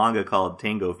of the milonga called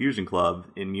Tango Fusion Club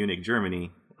in Munich,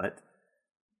 Germany.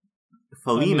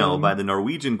 Felino by the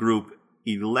Norwegian group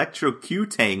Electro Q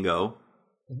Tango.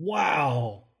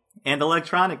 Wow. And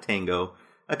Electronic Tango,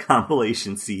 a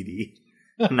compilation CD.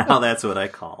 Now that's what I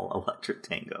call Electric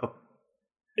Tango.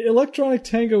 Electronic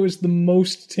Tango is the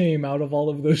most tame out of all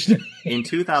of those names. In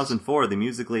 2004, the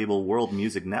music label World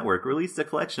Music Network released a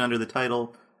collection under the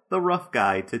title The Rough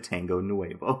Guide to Tango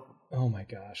Nuevo. Oh my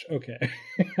gosh, okay.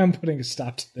 I'm putting a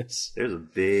stop to this. There's a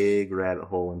big rabbit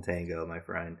hole in tango, my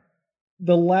friend.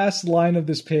 The last line of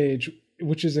this page,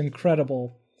 which is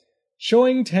incredible,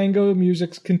 showing tango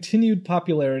music's continued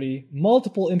popularity,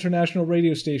 multiple international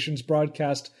radio stations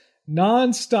broadcast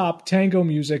non-stop tango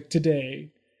music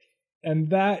today.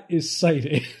 And that is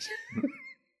cited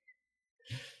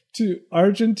to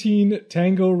Argentine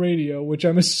Tango Radio, which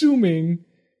I'm assuming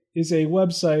is a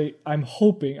website. I'm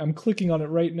clicking on it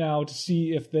right now to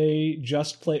see if they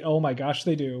just play. Oh my gosh,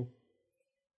 they do.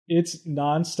 It's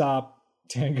non-stop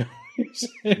tango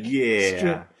music.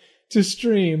 Yeah. To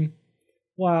stream.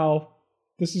 Wow.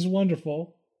 This is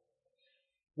wonderful.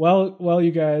 Well,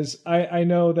 you guys, I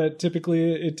know that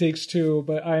typically it takes two,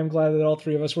 but I am glad that all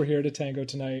three of us were here to tango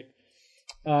tonight.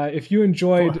 If you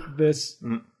enjoyed this...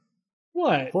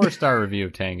 What? 4-star review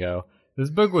of Tango. This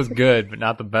book was good, but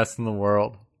not the best in the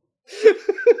world.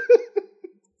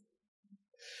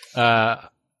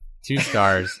 2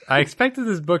 stars. I expected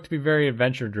this book to be very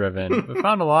adventure-driven, but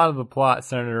found a lot of the plot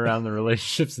centered around the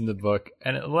relationships in the book,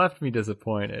 and it left me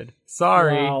disappointed.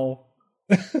 Sorry. Wow.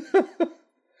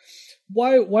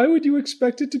 Why would you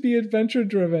expect it to be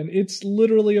adventure-driven? It's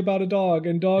literally about a dog,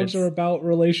 and dogs are about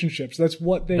relationships. That's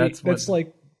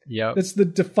the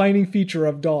defining feature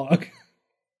of dog.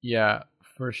 Yeah,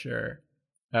 for sure.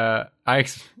 Very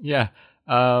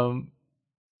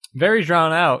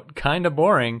drawn out, kind of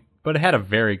boring, but it had a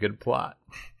very good plot.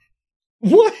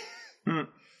 What?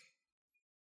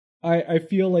 I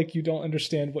feel like you don't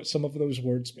understand what some of those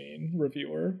words mean,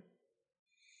 reviewer.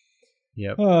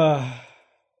 Yep.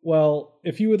 Well,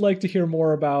 if you would like to hear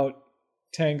more about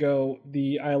Tango,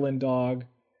 the island dog,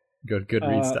 go to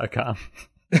goodreads.com.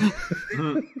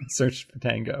 Search for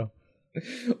Tango.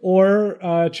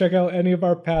 Or check out any of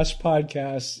our past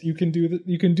podcasts. You can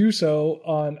do so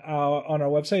on our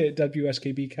website at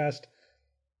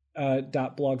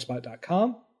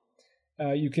wskbcast.blogspot.com.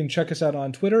 You can check us out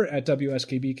on Twitter at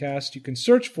WSKBcast. You can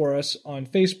search for us on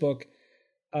Facebook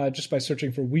just by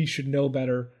searching for We Should Know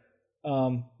Better.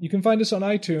 You can find us on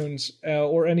iTunes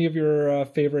or any of your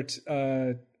favorite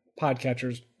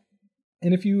podcatchers.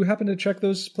 And if you happen to check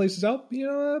those places out,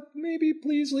 maybe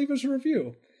please leave us a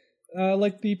review.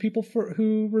 Like the people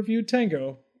who reviewed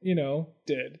Tango,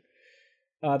 did.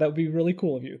 That would be really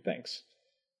cool of you. Thanks.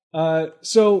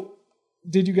 So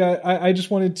did you guys, I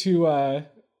just want to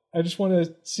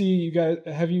see you guys,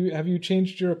 have you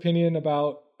changed your opinion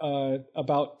about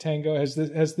Tango?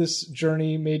 Has this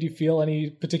journey made you feel any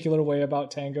particular way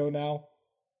about Tango now?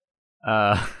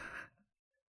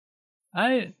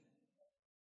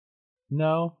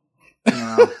 No.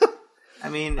 I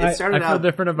mean, it started I feel out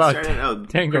different about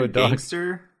Tango Dogs.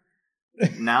 Gangster.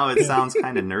 Now it sounds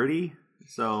kind of nerdy.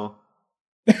 So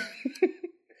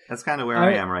that's kind of where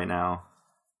I am right now.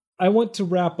 I want to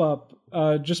wrap up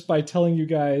just by telling you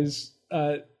guys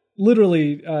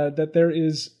literally that there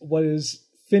is what is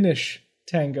Finnish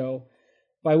Tango,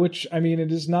 by which I mean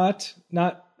it is not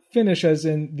Finnish as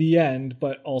in the end,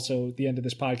 but also the end of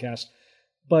this podcast,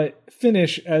 but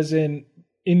Finnish as in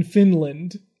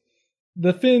Finland.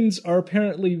 The Finns are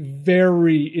apparently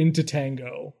very into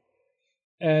tango.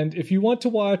 And if you want to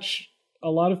watch a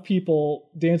lot of people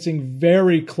dancing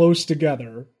very close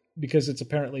together, because it's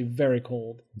apparently very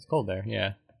cold. It's cold there,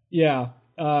 yeah. Yeah.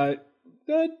 Maybe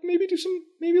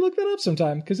look that up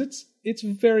sometime, because it's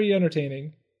very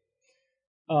entertaining.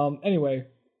 Anyway,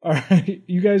 all right.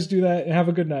 You guys do that and have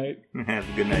a good night. Have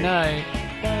a good night. Good night.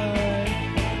 Bye.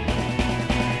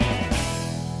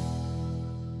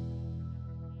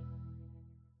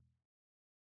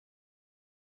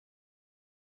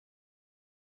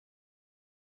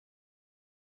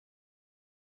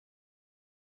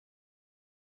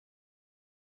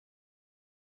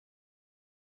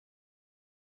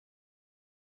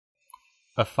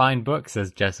 a fine book,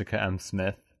 says Jessica M.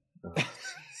 Smith.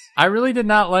 I really did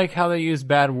not like how they used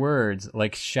bad words,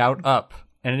 like shout up.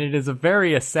 And it is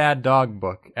a sad dog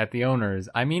book at the owners.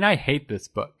 I mean, I hate this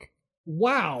book.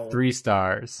 Wow. 3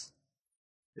 stars.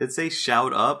 It say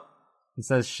shout up? It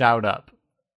says shout up.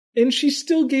 And she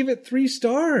still gave it 3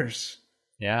 stars.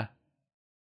 Yeah.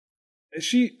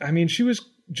 She was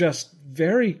just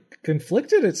very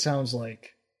conflicted, it sounds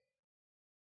like.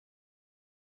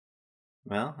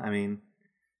 Well, I mean,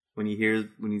 when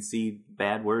you see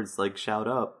bad words like shout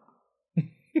up.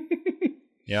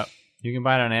 Yep. You can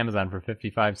buy it on Amazon for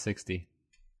 $55.60.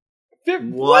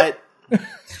 What?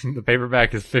 The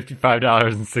paperback is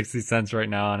 $55.60 right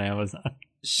now on Amazon.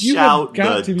 Shout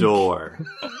the door.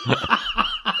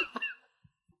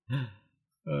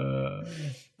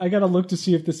 I gotta look to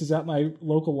see if this is at my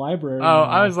local library. Oh,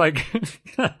 I was like,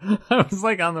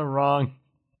 on the wrong.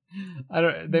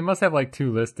 They must have like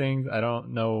 2 listings. I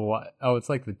don't know what. Oh, it's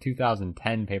like the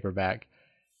 2010 paperback.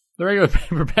 The regular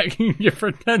paperback you can get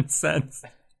for 10 cents.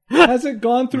 Has it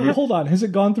gone through? Hold on. Has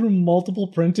it gone through multiple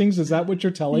printings? Is that what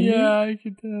you're telling me? Yeah, I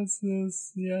could test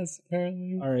this. Yes,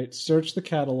 apparently. All right. Search the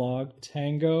catalog.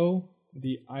 Tango,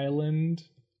 the Island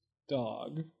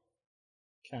Dog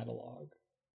catalog.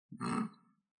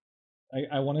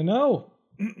 I want to know.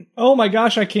 Oh my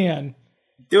gosh, I can.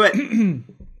 Do it.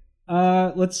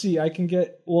 Let's see. I can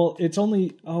get. Well, it's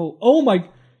only. Oh my.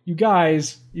 You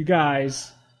guys.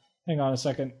 Hang on a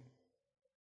second.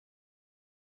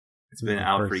 It's been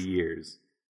out for years.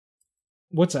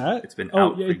 What's that? It's been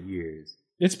out for years.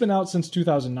 It's been out since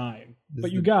 2009.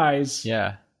 But you guys,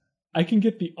 yeah, I can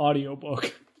get the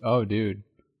audiobook. Oh, dude.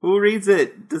 Who reads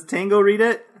it? Does Tango read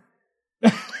it?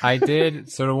 I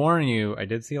did. So to warn you, I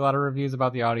did see a lot of reviews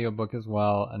about the audiobook as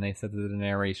well, and they said that the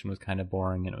narration was kind of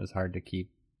boring and it was hard to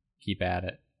keep at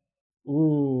it.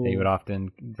 Ooh. They would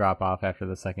often drop off after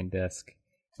the second disc.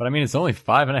 But I mean, it's only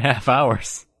 5.5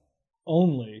 hours.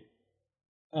 Only.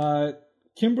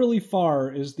 Kimberly Farr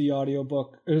is the audio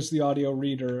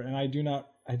reader, and I do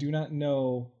not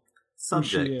know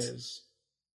Subject. who she is.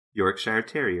 Yorkshire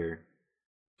Terrier.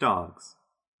 Dogs.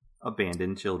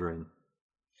 Abandoned children.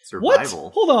 Survival.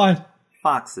 What? Hold on.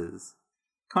 Foxes.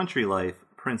 Country life.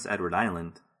 Prince Edward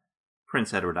Island.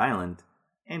 Prince Edward Island.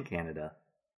 And Canada.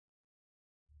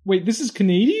 Wait, this is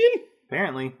Canadian?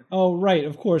 Apparently. Oh, right,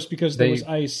 of course, because there was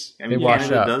ice. I mean,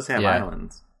 Canada does have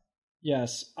islands.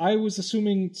 Yes, I was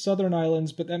assuming Southern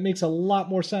Islands, but that makes a lot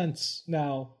more sense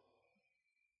now.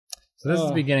 So this is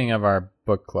the beginning of our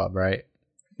book club, right?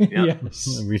 Yep.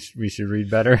 Yes. We should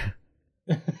read better.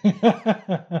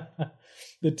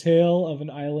 The Tale of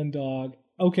an Island Dog.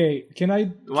 Okay, can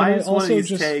I Why is also one of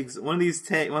these tags? One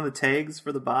of the tags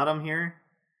for the bottom here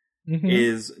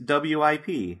is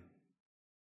WIP.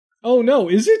 Oh no,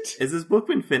 is it? Is this book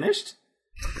been finished?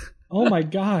 Oh my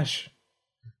gosh.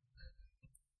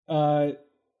 I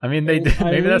mean, maybe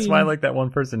that's why like that one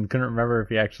person couldn't remember if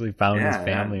he actually found his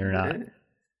family or not.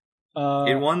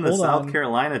 It won the South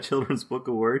Carolina Children's Book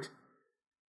Award,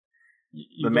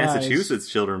 the Massachusetts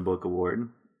Children's Book Award,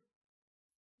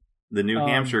 the New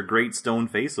Hampshire Great Stone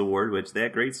Face Award, which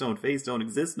that Great Stone Face don't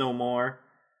exist no more.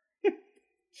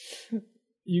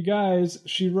 You guys,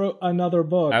 she wrote another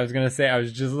book. I was going to say, I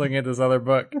was just looking at this other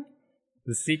book.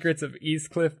 The Secrets of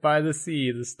Eastcliff by the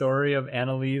Sea, the story of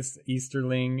Annalise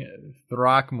Easterling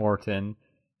Throckmorton,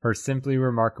 her simply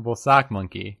remarkable sock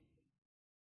monkey.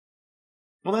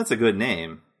 Well, that's a good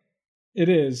name. It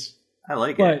is. I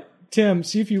like it. But, Tim,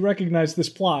 see if you recognize this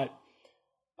plot.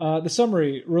 The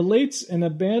summary relates an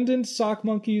abandoned sock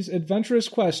monkey's adventurous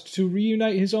quest to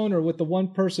reunite his owner with the one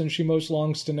person she most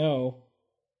longs to know.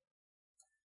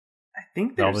 I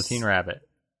think there's... Velveteen Rabbit.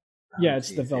 Yeah,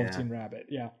 it's the Velveteen Rabbit,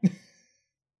 yeah.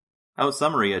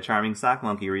 Summary. A charming sock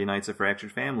monkey reunites a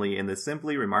fractured family in this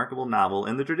simply remarkable novel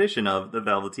in the tradition of the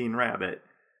Velveteen Rabbit.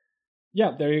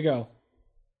 Yeah, there you go.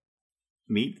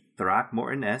 Meet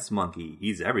Throckmorton S. Monkey.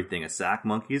 He's everything a sock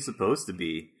monkey is supposed to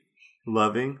be.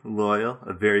 Loving, loyal,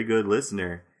 a very good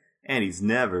listener. And he's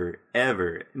never,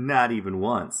 ever, not even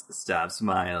once, stopped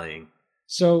smiling.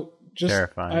 So, just...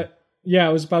 Terrifying. I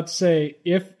was about to say,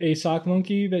 if a sock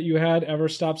monkey that you had ever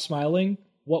stopped smiling,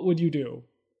 what would you do?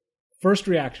 First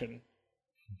reaction.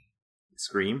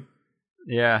 Scream?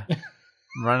 Yeah.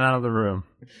 Run out of the room.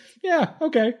 Yeah,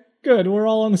 okay. Good. We're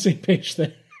all on the same page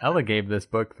there. Ella gave this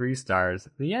book 3 stars.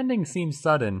 The ending seems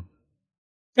sudden.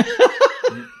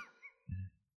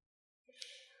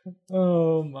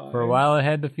 Oh my. For a while it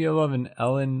had the feel of an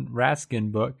Ellen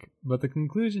Raskin book, but the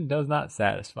conclusion does not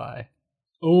satisfy.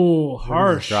 Oh,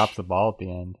 harsh. Drops the ball at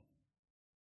the end.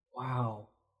 Wow.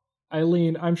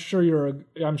 Eileen, I'm sure you're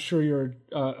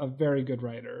a very good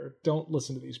writer. Don't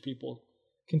listen to these people.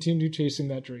 continue chasing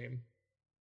that dream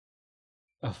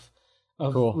of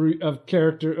Cool. of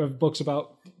character of books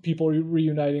about people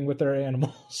reuniting with their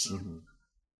animals. Mm-hmm.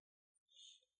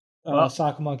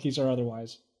 Sock monkeys or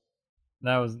otherwise.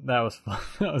 That was fun.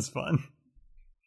 That was fun.